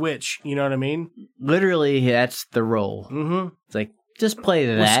that switch. You know what I mean? Literally, that's the role. Mm-hmm. It's like, just play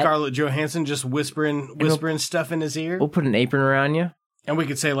that. With Scarlett Johansson just whispering stuff in his ear. We'll put an apron around you. And we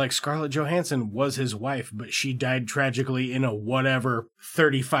could say, like, Scarlett Johansson was his wife, but she died tragically in a whatever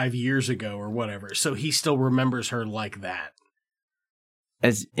 35 years ago or whatever. So he still remembers her like that.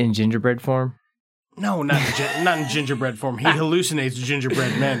 As in gingerbread form? No, not in gingerbread form. He hallucinates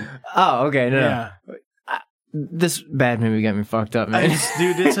gingerbread men. Oh, okay. No, yeah. No. This bad movie got me fucked up, man.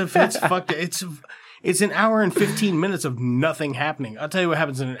 Dude, it's fucked. It's an hour and 15 minutes of nothing happening. I'll tell you what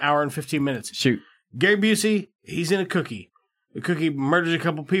happens in an hour and 15 minutes. Shoot. Gary Busey, he's in a cookie. The cookie murders a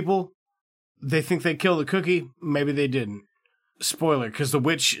couple people. They think they killed the cookie. Maybe they didn't. Spoiler, because the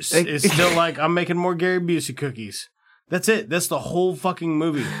witch is still like, I'm making more Gary Busey cookies. That's it. That's the whole fucking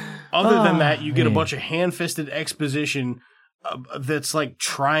movie. Other than that, you get a bunch of hand-fisted exposition that's like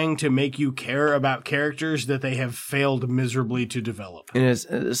trying to make you care about characters that they have failed miserably to develop. And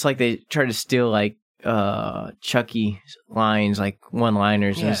it's like they try to steal like Chucky lines, like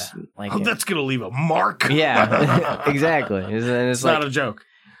one-liners. Yeah. Like that's gonna leave a mark. Yeah, exactly. It's not a joke.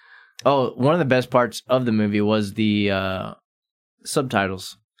 Oh, one of the best parts of the movie was the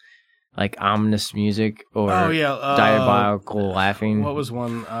subtitles, like ominous music or diabolical laughing. What was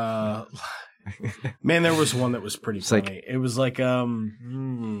one? Man, there was one that was pretty funny. Like, it was like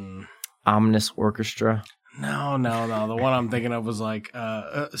ominous orchestra. No. The one I'm thinking of was like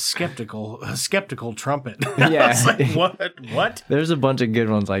a skeptical trumpet. Yeah. Like, what? There's a bunch of good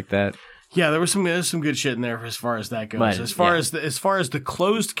ones like that. Yeah, there's some good shit in there as far as that goes. But, as far as the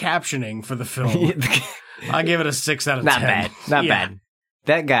closed captioning for the film, I give it a 6 out of 10. Not bad.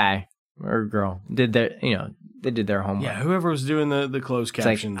 That guy or girl did their, they did their homework. Yeah, whoever was doing the closed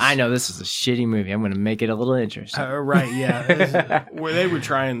captions. Like, I know this is a shitty movie. I'm going to make it a little interesting. Right, yeah. Where they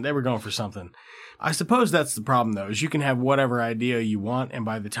were going for something. I suppose that's the problem, though, is you can have whatever idea you want, and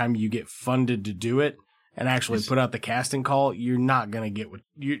by the time you get funded to do it and actually put out the casting call, you're not going to get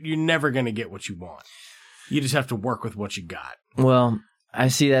you're never going to get what you want. You just have to work with what you got. Well, I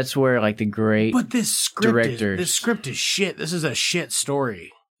see that's where, like, the great this script is shit. This is a shit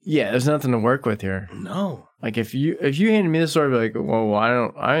story. Yeah, there's nothing to work with here. No. Like, if you handed me the story, I'd be like,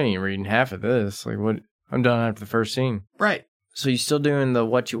 well, I ain't reading half of this. Like, what? I'm done after the first scene. Right. So you still doing the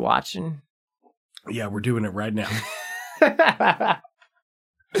what you watching? Yeah, we're doing it right now.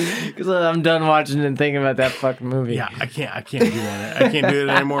 Because I'm done watching and thinking about that fucking movie. Yeah, I can't do that. I can't do it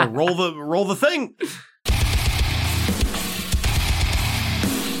anymore. Roll the thing.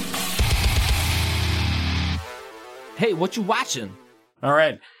 Hey, what you watching? All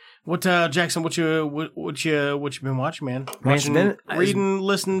right. What Jackson, what you been watching, man? Reading,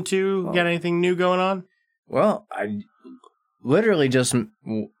 listening to, got anything new going on? Well, I literally just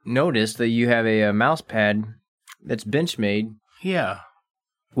noticed that you have a mouse pad that's bench made. Yeah.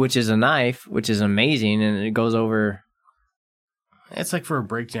 Which is a knife, which is amazing, and it goes over. It's like for a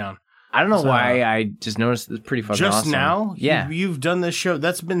breakdown. I don't know why I just noticed it's pretty fucking awesome. Just now? Yeah. You've done this show.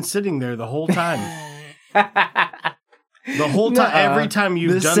 That's been sitting there the whole time. The whole time, every time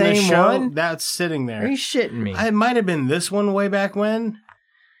you've done this show, that's sitting there. Are you shitting me? It might have been this one way back when,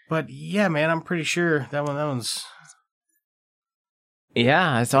 but yeah, man, I'm pretty sure that one's.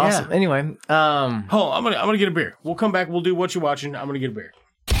 Yeah, it's awesome. Yeah. Anyway, hold on, I'm gonna get a beer. We'll come back. We'll do what you're watching. I'm gonna get a beer.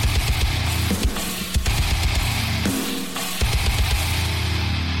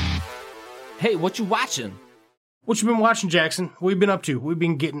 Hey, what you watching? What you been watching, Jackson? What you been up to? We've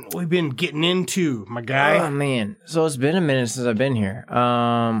been getting into, my guy. Oh man, so it's been a minute since I've been here.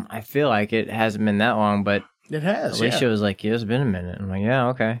 I feel like it hasn't been that long, but it has. Alicia was like, "Yeah, it's been a minute." I'm like, "Yeah,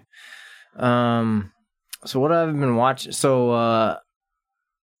 okay." So what I've been watching? So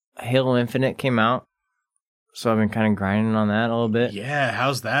Halo Infinite came out, so I've been kind of grinding on that a little bit. Yeah,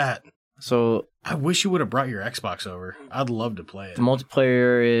 how's that? So I wish you would have brought your Xbox over. I'd love to play it. The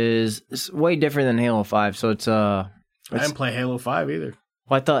multiplayer is way different than Halo 5, so it's I didn't play Halo 5 either.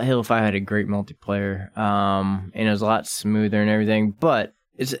 Well, I thought Halo 5 had a great multiplayer, and it was a lot smoother and everything, but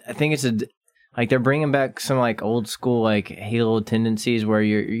I think it's like they're bringing back some like old school like Halo tendencies where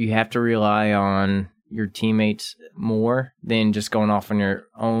you have to rely on your teammates more than just going off on your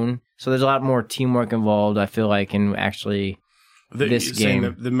own. So there's a lot more teamwork involved, I feel like, in actually this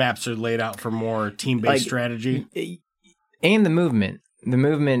game. The maps are laid out for more team-based strategy. And the movement. The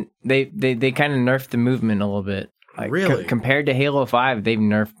movement, they kind of nerfed the movement a little bit. Like, really? Compared to Halo 5, they've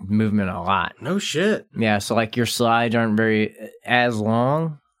nerfed movement a lot. No shit. Yeah, so like your slides aren't as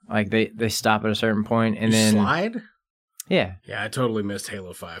long. Like they stop at a certain point and then slide? Yeah. Yeah, I totally missed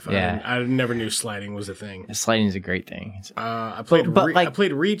Halo 5. Yeah. I never knew sliding was a thing. Sliding is a great thing. I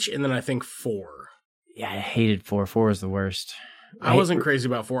played Reach and then I think 4. Yeah, I hated 4. 4 is the worst. I wasn't crazy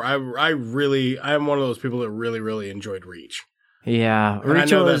about 4. I am one of those people that really, really enjoyed Reach. Yeah, Reach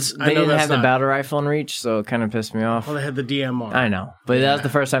they didn't have the battle rifle in Reach, so it kind of pissed me off. Well, they had the DMR. I know, but that was the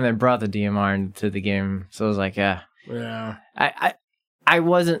first time they brought the DMR into the game, so I was like, yeah. I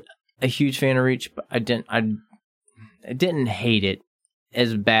wasn't a huge fan of Reach, but I didn't hate it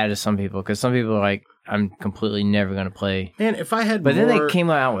as bad as some people, because some people are like, I'm completely never going to play. Man, if I had But then they came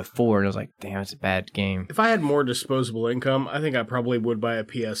out with 4, and I was like, damn, it's a bad game. If I had more disposable income, I think I probably would buy a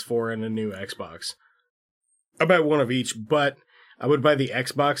PS4 and a new Xbox. I'd buy one of each, but I would buy the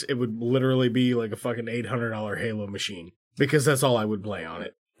Xbox. It would literally be like a fucking $800 Halo machine, because that's all I would play on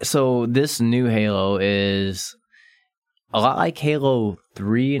it. So this new Halo is a lot like Halo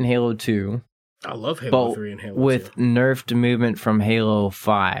 3 and Halo 2. I love Halo 3 and Halo 2. With nerfed movement from Halo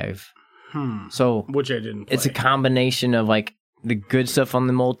 5. So which I didn't play. It's a combination of like the good stuff on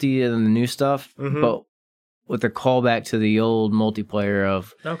the multi and the new stuff, but with a callback to the old multiplayer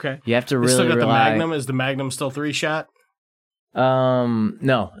of you have to really still got rely. The Magnum. Is the Magnum still 3-shot?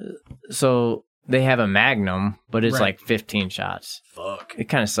 No. So they have a Magnum, but it's like 15 shots. Fuck. It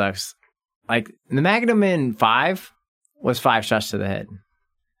kind of sucks. Like the Magnum in 5 was 5 shots to the head,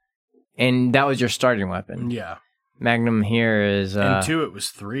 and that was your starting weapon. Yeah. Magnum here is in 2 it was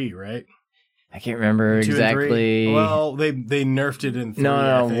 3, right? I can't remember exactly. Well, they nerfed it in 3.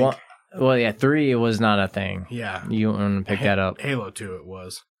 No. Well, yeah, 3 was not a thing. Yeah. You want to pick that up. Halo 2 it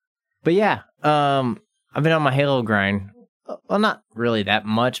was. But yeah, I've been on my Halo grind. Well, not really that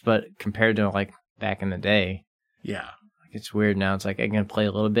much, but compared to like back in the day. Yeah. Like it's weird now. It's like I can play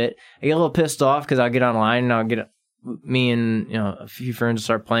a little bit. I get a little pissed off because I'll get online and I'll get me and a few friends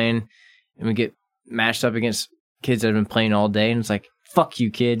start playing. and we get matched up against kids that have been playing all day, and it's like, fuck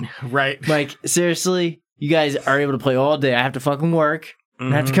you, kid. Right. Like, seriously, you guys are able to play all day. I have to fucking work. I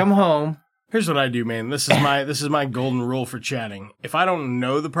have to come home. Here's what I do, man. This is my golden rule for chatting. If I don't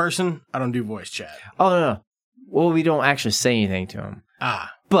know the person, I don't do voice chat. Oh, no. Well, we don't actually say anything to them.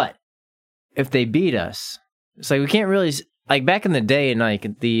 But if they beat us, it's like we can't really... Like, back in the day, in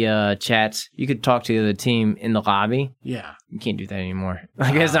like the chats, you could talk to the other team in the lobby. Yeah. You can't do that anymore.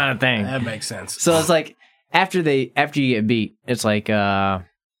 Like, it's not a thing. That makes sense. So it's like, after you get beat, it's like,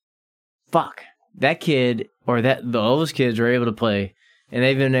 fuck. That kid, or those kids were able to play, and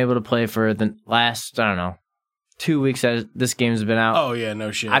they've been able to play for the last, I don't know, 2 weeks that this game's been out. Oh, yeah,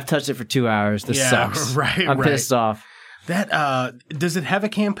 no shit. I've touched it for 2 hours. This sucks. Right, I'm pissed off. That does it have a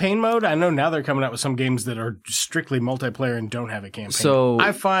campaign mode? I know now they're coming out with some games that are strictly multiplayer and don't have a campaign. So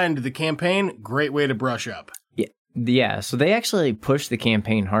I find the campaign great way to brush up. Yeah. So they actually push the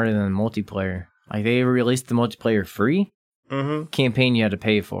campaign harder than the multiplayer. Like they released the multiplayer free. Mm-hmm. Campaign you had to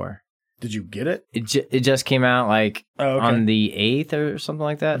pay for. Did you get it? It just came out like on the 8th or something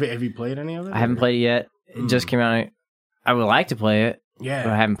like that. Have you played any of it? I haven't played it yet. It just came out. I would like to play it. Yeah,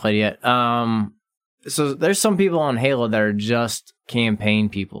 but I haven't played it yet. So there's some people on Halo that are just campaign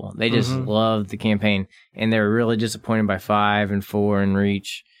people. They just love the campaign, and they're really disappointed by 5 and 4 and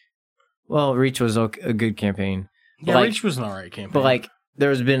Reach. Well, Reach was a good campaign. Yeah, Reach was an alright campaign. But like,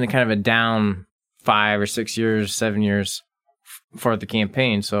 there's been a kind of a down 5 or 6 years, 7 years for the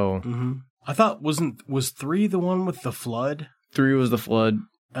campaign. So I thought was 3 the one with the flood? 3 was the flood.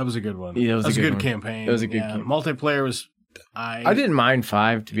 That was a good one. Yeah, that was a good one. campaign. It was a good campaign. Multiplayer was. I didn't mind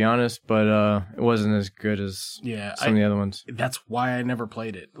 5, to be honest, but it wasn't as good as some of the other ones. That's why I never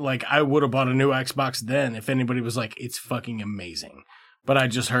played it. Like, I would have bought a new Xbox then if anybody was like, it's fucking amazing. But I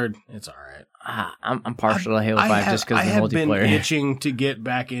just heard it's all right. I'm partial to Halo 5 just because of the multiplayer. I have been itching to get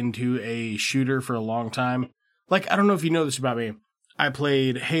back into a shooter for a long time. Like, I don't know if you know this about me. I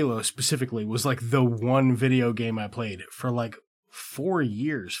played Halo specifically, was like the one video game I played for like 4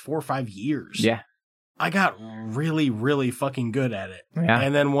 or 5 years. Yeah. I got really, really fucking good at it. Yeah.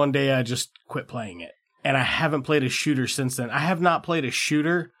 And then one day I just quit playing it. And I haven't played a shooter since then. I have not played a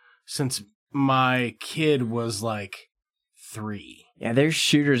shooter since my kid was like 3. Yeah, there's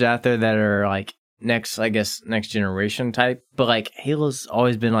shooters out there that are like next generation type. But like Halo's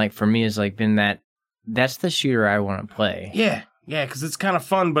always been like, for me, is like been that's the shooter I want to play. Yeah. Yeah, because it's kind of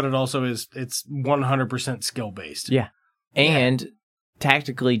fun, but it also it's 100% skill based. Yeah. And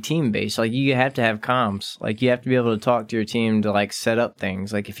tactically team based. Like you have to have comms. Like you have to be able to talk to your team to like set up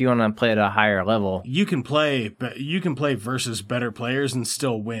things. Like if you want to play at a higher level, you can play versus better players and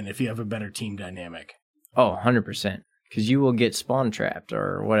still win if you have a better team dynamic. Oh, 100%. Because you will get spawn trapped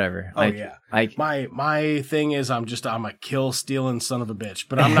or whatever. Like, like my thing is I'm a kill stealing son of a bitch.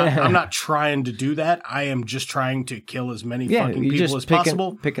 But I'm not trying to do that. I am just trying to kill as many fucking people as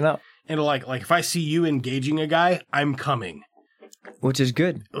possible. Picking up. And like if I see you engaging a guy, I'm coming. Which is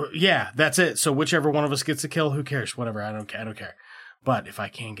good. Yeah, that's it. So whichever one of us gets a kill, who cares? Whatever, I don't care. But if I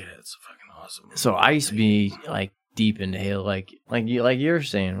can get it, it's fucking awesome. So I used to be like deep into Halo, like you're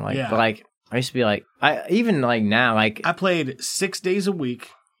saying, like I used to be like, even like now, like I played 6 days a week,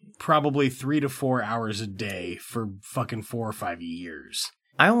 probably 3 to 4 hours a day for fucking 4 or 5 years.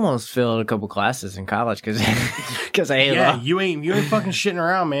 I almost failed a couple classes in college because I Halo. Yeah, you ain't fucking shitting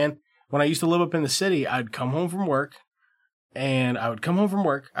around, man. When I used to live up in the city, I'd come home from work. And I would come home from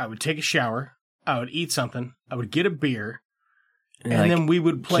work, I would take a shower, I would eat something, I would get a beer, and like, then we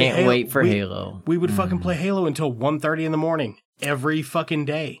would play Halo. Can't wait for Halo. We would fucking play Halo until 1:30 in the morning, every fucking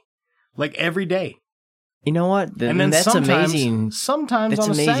day. Like, every day. You know what? And then that's amazing. Sometimes that's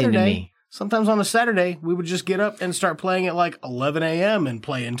on a amazing Saturday, sometimes on a Saturday, we would just get up and start playing at like 11 a.m. and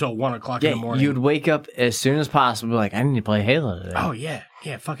play until 1 o'clock in the morning. You'd wake up as soon as possible, like, I need to play Halo today. Oh, yeah.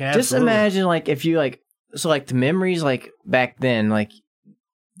 Yeah, fucking absolutely. Just imagine, like, if you, like, so, like, the memories, like, back then, like,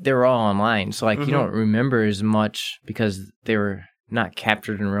 they were all online. So, like, you don't remember as much because they were not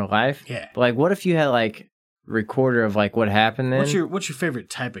captured in real life. Yeah. But, like, what if you had, like, recorder of, like, what happened then? What's your favorite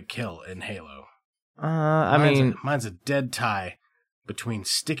type of kill in Halo? Mine's a dead tie between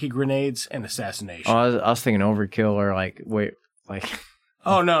sticky grenades and assassination. Oh, I was thinking overkill or, like,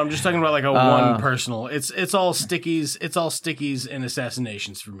 Oh, no, I'm just talking about, like, a one personal. It's all stickies. It's all stickies and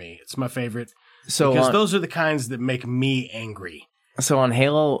assassinations for me. It's my favorite. So because those are the kinds that make me angry. So on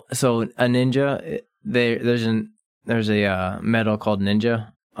Halo, a ninja, there's a medal called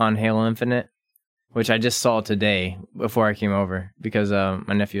Ninja on Halo Infinite, which I just saw today before I came over because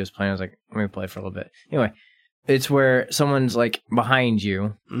my nephew was playing. I was like, let me play for a little bit. Anyway, It's where someone's like behind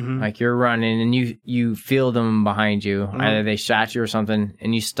you, like you're running, and you feel them behind you. Either they shot you or something,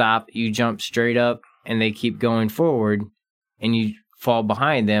 and you stop, you jump straight up, and they keep going forward, and you fall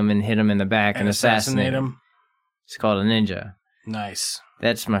behind them and hit them in the back and assassinate them. It's called a ninja. Nice.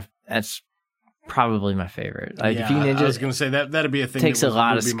 That's probably my favorite. Like if you ninja, I was gonna say that'd be a thing. Takes a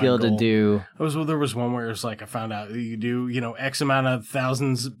lot of skill to do. There was one where it's like I found out you do X amount of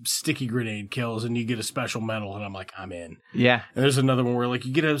thousands sticky grenade kills and you get a special medal, and I'm like, I'm in. Yeah. And there's another one where like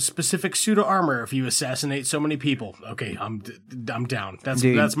you get a specific suit of armor if you assassinate so many people. Okay, I'm down.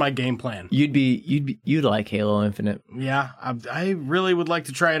 That's my game plan. You'd like Halo Infinite. Yeah, I really would like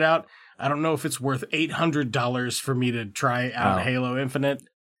to try it out. I don't know if it's worth $800 for me to try out Halo Infinite.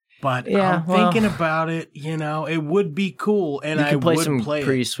 But I'm thinking about it, it would be cool, and I would play some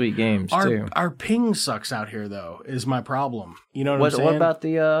pretty sweet games, too. Our ping sucks out here, though, is my problem. You know what I'm saying? What about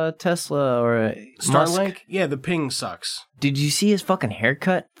the Tesla or Starlink? Musk? Yeah, the ping sucks. Did you see his fucking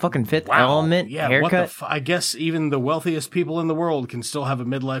haircut? Fucking Fifth Element haircut? I guess even the wealthiest people in the world can still have a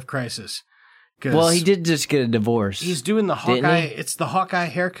midlife crisis. Well, he did just get a divorce. He's doing the Hawkeye. It's the Hawkeye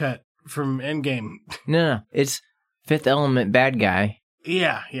haircut from Endgame. No, it's Fifth Element bad guy.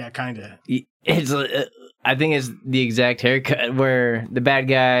 Yeah, kind of. I think it's the exact haircut where the bad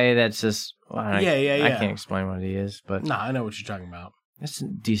guy that's just... I can't explain what he is, but... Nah, I know what you're talking about. That's a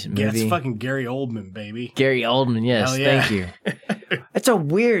decent movie. Yeah, it's fucking Gary Oldman, baby. Gary Oldman, yes, thank you. It's a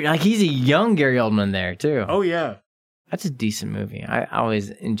weird... Like, he's a young Gary Oldman there, too. Oh, yeah. That's a decent movie. I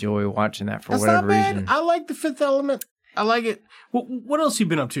always enjoy watching that for whatever reason. I like The Fifth Element. I like it. What else you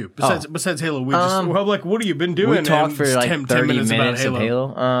been up to besides Halo? What have you been doing? We talked for like 30 minutes of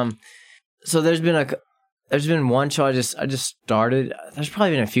Halo. So there's been one show I just started. There's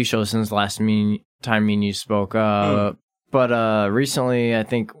probably been a few shows since the last time me and you spoke. But recently I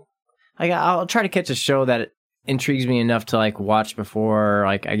think I'll try to catch a show that intrigues me enough to like watch before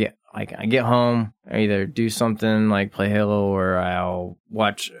I get home. I either do something like play Halo or I'll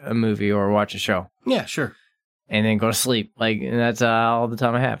watch a movie or watch a show. Yeah, sure. And then go to sleep. And that's all the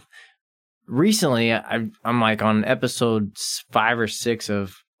time I have. Recently, I'm like on episode 5 or 6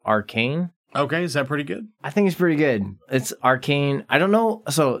 of Arcane. Okay, is that pretty good? I think it's pretty good. It's Arcane. I don't know.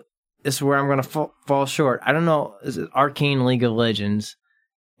 So this is where I'm going to fall short. I don't know. Is it Arcane League of Legends?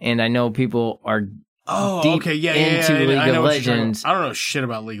 And I know people are into League of Legends. I don't know shit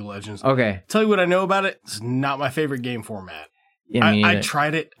about League of Legends. Okay. Tell you what I know about it. It's not my favorite game format. Yeah, I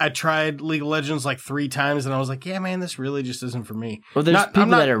tried it. I tried League of Legends like 3 times, and I was like, "Yeah, man, this really just isn't for me." Well, there's people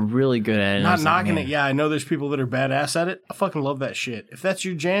that are really good at it. Not knocking it. Yeah, I know there's people that are badass at it. I fucking love that shit. If that's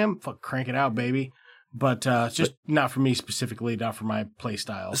your jam, fuck, crank it out, baby. But it's just not for me specifically. Not for my play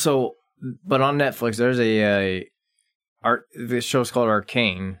style. So, but on Netflix, there's this show's called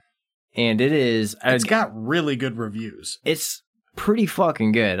Arcane, and it's got really good reviews. It's pretty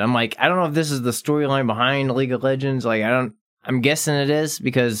fucking good. I'm like, I don't know if this is the storyline behind League of Legends. Like, I'm guessing it is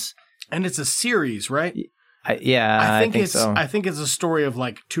because... And it's a series, right? I think so. I think it's a story of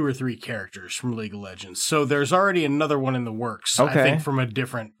like 2 or 3 characters from League of Legends. So there's already another one in the works, I think, from a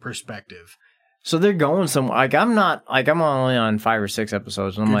different perspective. So they're going somewhere. Like, I'm only on 5 or 6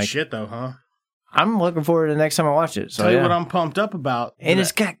 episodes. And I'm good shit, though, huh? I'm looking forward to the next time I watch it. So, tell you what I'm pumped up about. And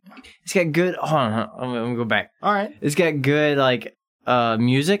it's got good... Hold on. I'm going to go back. All right. It's got good, like,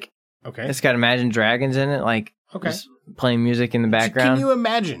 music. Okay. It's got Imagine Dragons in it. Like, just playing music in the background. Can you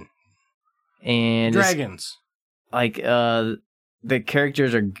imagine? And dragons. Like, the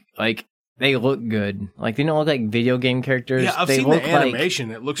characters are, like, they look good. Like, they don't look like video game characters. Yeah, I've seen the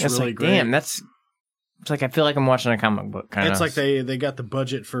animation. It looks really great. Damn, it's like I feel like I'm watching a comic book, kind of. It's like they got the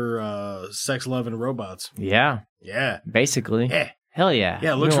budget for Sex, Love, and Robots. Yeah. Yeah. Basically. Yeah. Hell yeah.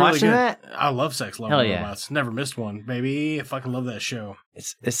 Yeah, it looks really good. That? I love Sex, Love, and Robots. Never missed one, baby. I fucking love that show.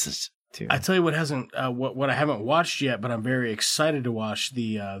 It's just... Too. I tell you what what I haven't watched yet, but I'm very excited to watch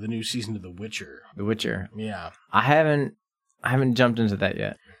the new season of The Witcher. The Witcher. Yeah. I haven't jumped into that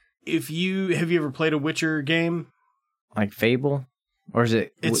yet. Have you ever played a Witcher game? Like Fable? Or is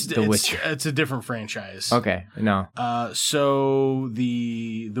it The Witcher? It's a different franchise. Okay. No. So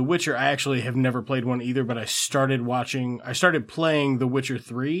the Witcher, I actually have never played one either, but I started playing The Witcher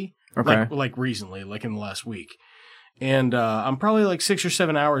 3 like recently, like in the last week. And I'm probably like 6 or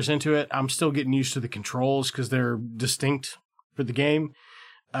 7 hours into it. I'm still getting used to the controls because they're distinct for the game.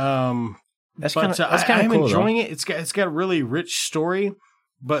 I'm enjoying it. It's got a really rich story.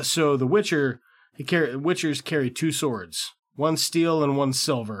 But so the Witchers carry 2 swords, one steel and one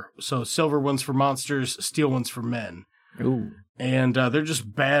silver. So silver one's for monsters, steel one's for men. Ooh. And they're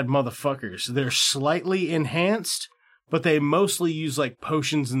just bad motherfuckers. They're slightly enhanced, but they mostly use like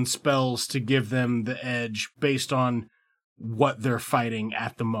potions and spells to give them the edge based on what they're fighting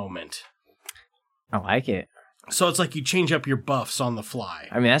at the moment. I like it. So it's like you change up your buffs on the fly.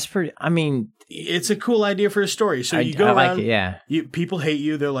 I mean, that's pretty. I mean, it's a cool idea for a story. So you go around, like it, yeah. People hate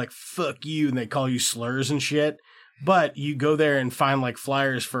you. They're like, fuck you. And they call you slurs and shit. But you go there and find like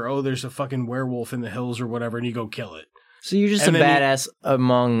flyers for, there's a fucking werewolf in the hills or whatever. And you go kill it. So you're just a badass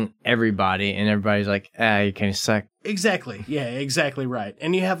among everybody. And everybody's like, you kind of suck. Exactly. Yeah, exactly right.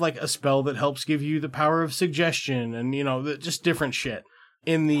 And you have like a spell that helps give you the power of suggestion and, just different shit.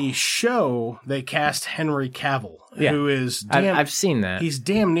 In the show, they cast Henry Cavill, who is I've seen that. He's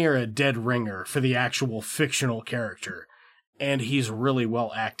damn near a dead ringer for the actual fictional character, and he's really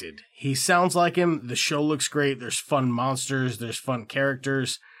well acted. He sounds like him. The show looks great. There's fun monsters. There's fun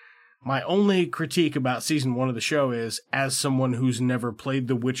characters. My only critique about season 1 of the show is, as someone who's never played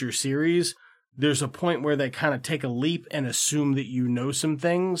the Witcher series, there's a point where they kind of take a leap and assume that you know some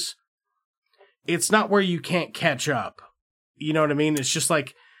things. It's not where you can't catch up. You know what I mean? It's just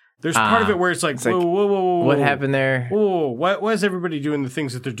like, there's part of it where it's like, whoa. What happened there? Whoa. Why is everybody doing the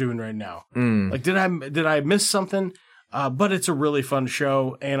things that they're doing right now? Like, did I miss something? But it's a really fun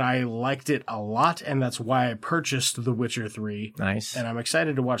show, and I liked it a lot, and that's why I purchased The Witcher 3. Nice. And I'm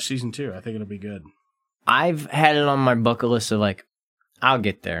excited to watch season 2. I think it'll be good. I've had it on my bucket list of like, I'll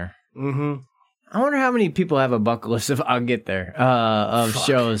get there. Mm-hmm. I wonder how many people have a bucket list of I'll get there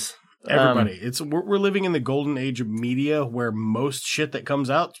shows. Everybody. We're living in the golden age of media where most shit that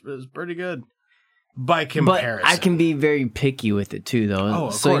comes out is pretty good by comparison. But I can be very picky with it too, though. Oh,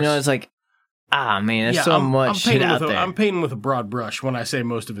 of so course. It's like, man, there's so much shit out there. I'm painting with a broad brush when I say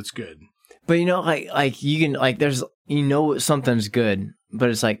most of it's good. But like you can there's something's good, but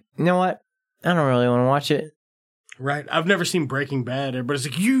it's like, you know what? I don't really want to watch it. Right. I've never seen Breaking Bad. Everybody's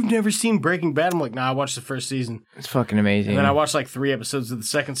like, you've never seen Breaking Bad? I'm like, nah, I watched the first season. It's fucking amazing. And then I watched like 3 episodes of the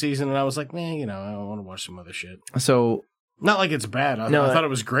second season, and I was like, man, I want to watch some other shit. So, not like it's bad. I thought it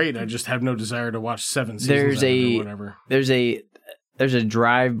was great. I just have no desire to watch 7 seasons or whatever. There's a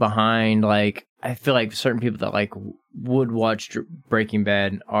drive behind, like, I feel like certain people that like would watch Breaking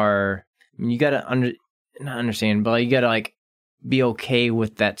Bad are, you gotta not understand, but like, you gotta like be okay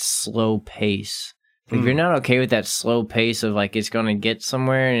with that slow pace. If you're not okay with that slow pace of like it's going to get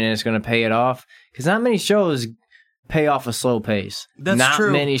somewhere and it's going to pay it off, because not many shows pay off a slow pace. That's true.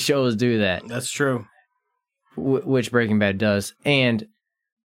 Not many shows do that. That's true. Which Breaking Bad does. And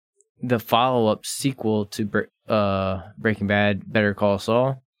the follow-up sequel to Breaking Bad, Better Call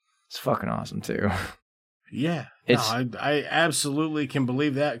Saul, it's fucking awesome too. Yeah. I absolutely can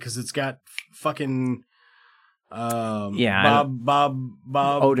believe that because it's got fucking Bob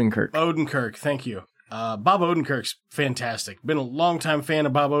Odenkirk. Thank you. Bob Odenkirk's fantastic. Been a longtime fan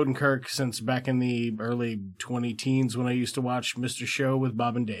of Bob Odenkirk since back in the early 20-teens when I used to watch Mr. Show with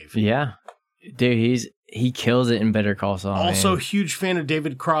Bob and Dave. Yeah. Dude, he kills it in Better Call Saul. Also, huge fan of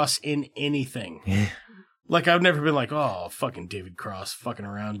David Cross in anything. Like, I've never been like, oh, fucking David Cross fucking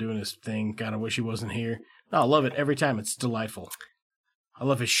around doing his thing. God, I wish he wasn't here. No, I love it every time. It's delightful. I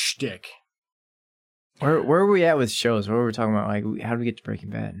love his shtick. Where were we at with shows? What were we talking about? Like, how did we get to Breaking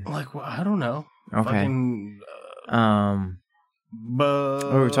Bad? Like, well, I don't know. Okay. Fucking,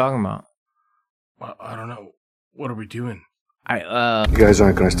 what were we talking about? Well, I don't know. What are we doing? You guys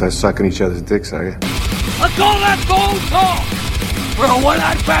aren't gonna start sucking each other's dicks, are you? Let's call that gold talk for a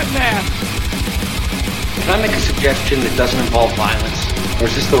one-eyed Batman. Can I make a suggestion that doesn't involve violence? Or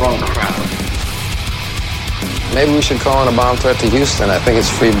is this the wrong crowd? Maybe we should call in a bomb threat to Houston. I think it's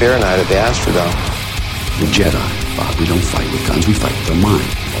free beer night at the Astrodome. We're Jedi, Bob. We don't fight with guns. We fight with our mind.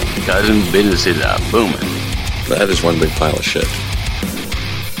 Cousin business is booming. That is one big pile of shit.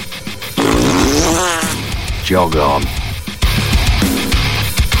 Jog on.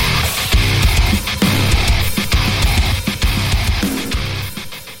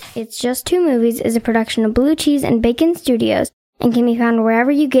 It's Just Two Movies is a production of Blue Cheese and Bacon Studios and can be found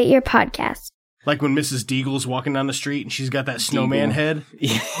wherever you get your podcasts. Like when Mrs. Deagle's walking down the street and she's got that snowman head.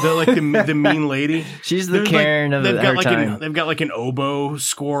 They're like the mean lady. She's the Karen of her time. They've got like an oboe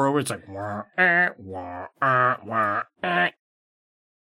score over. It's like, wah, wah, wah.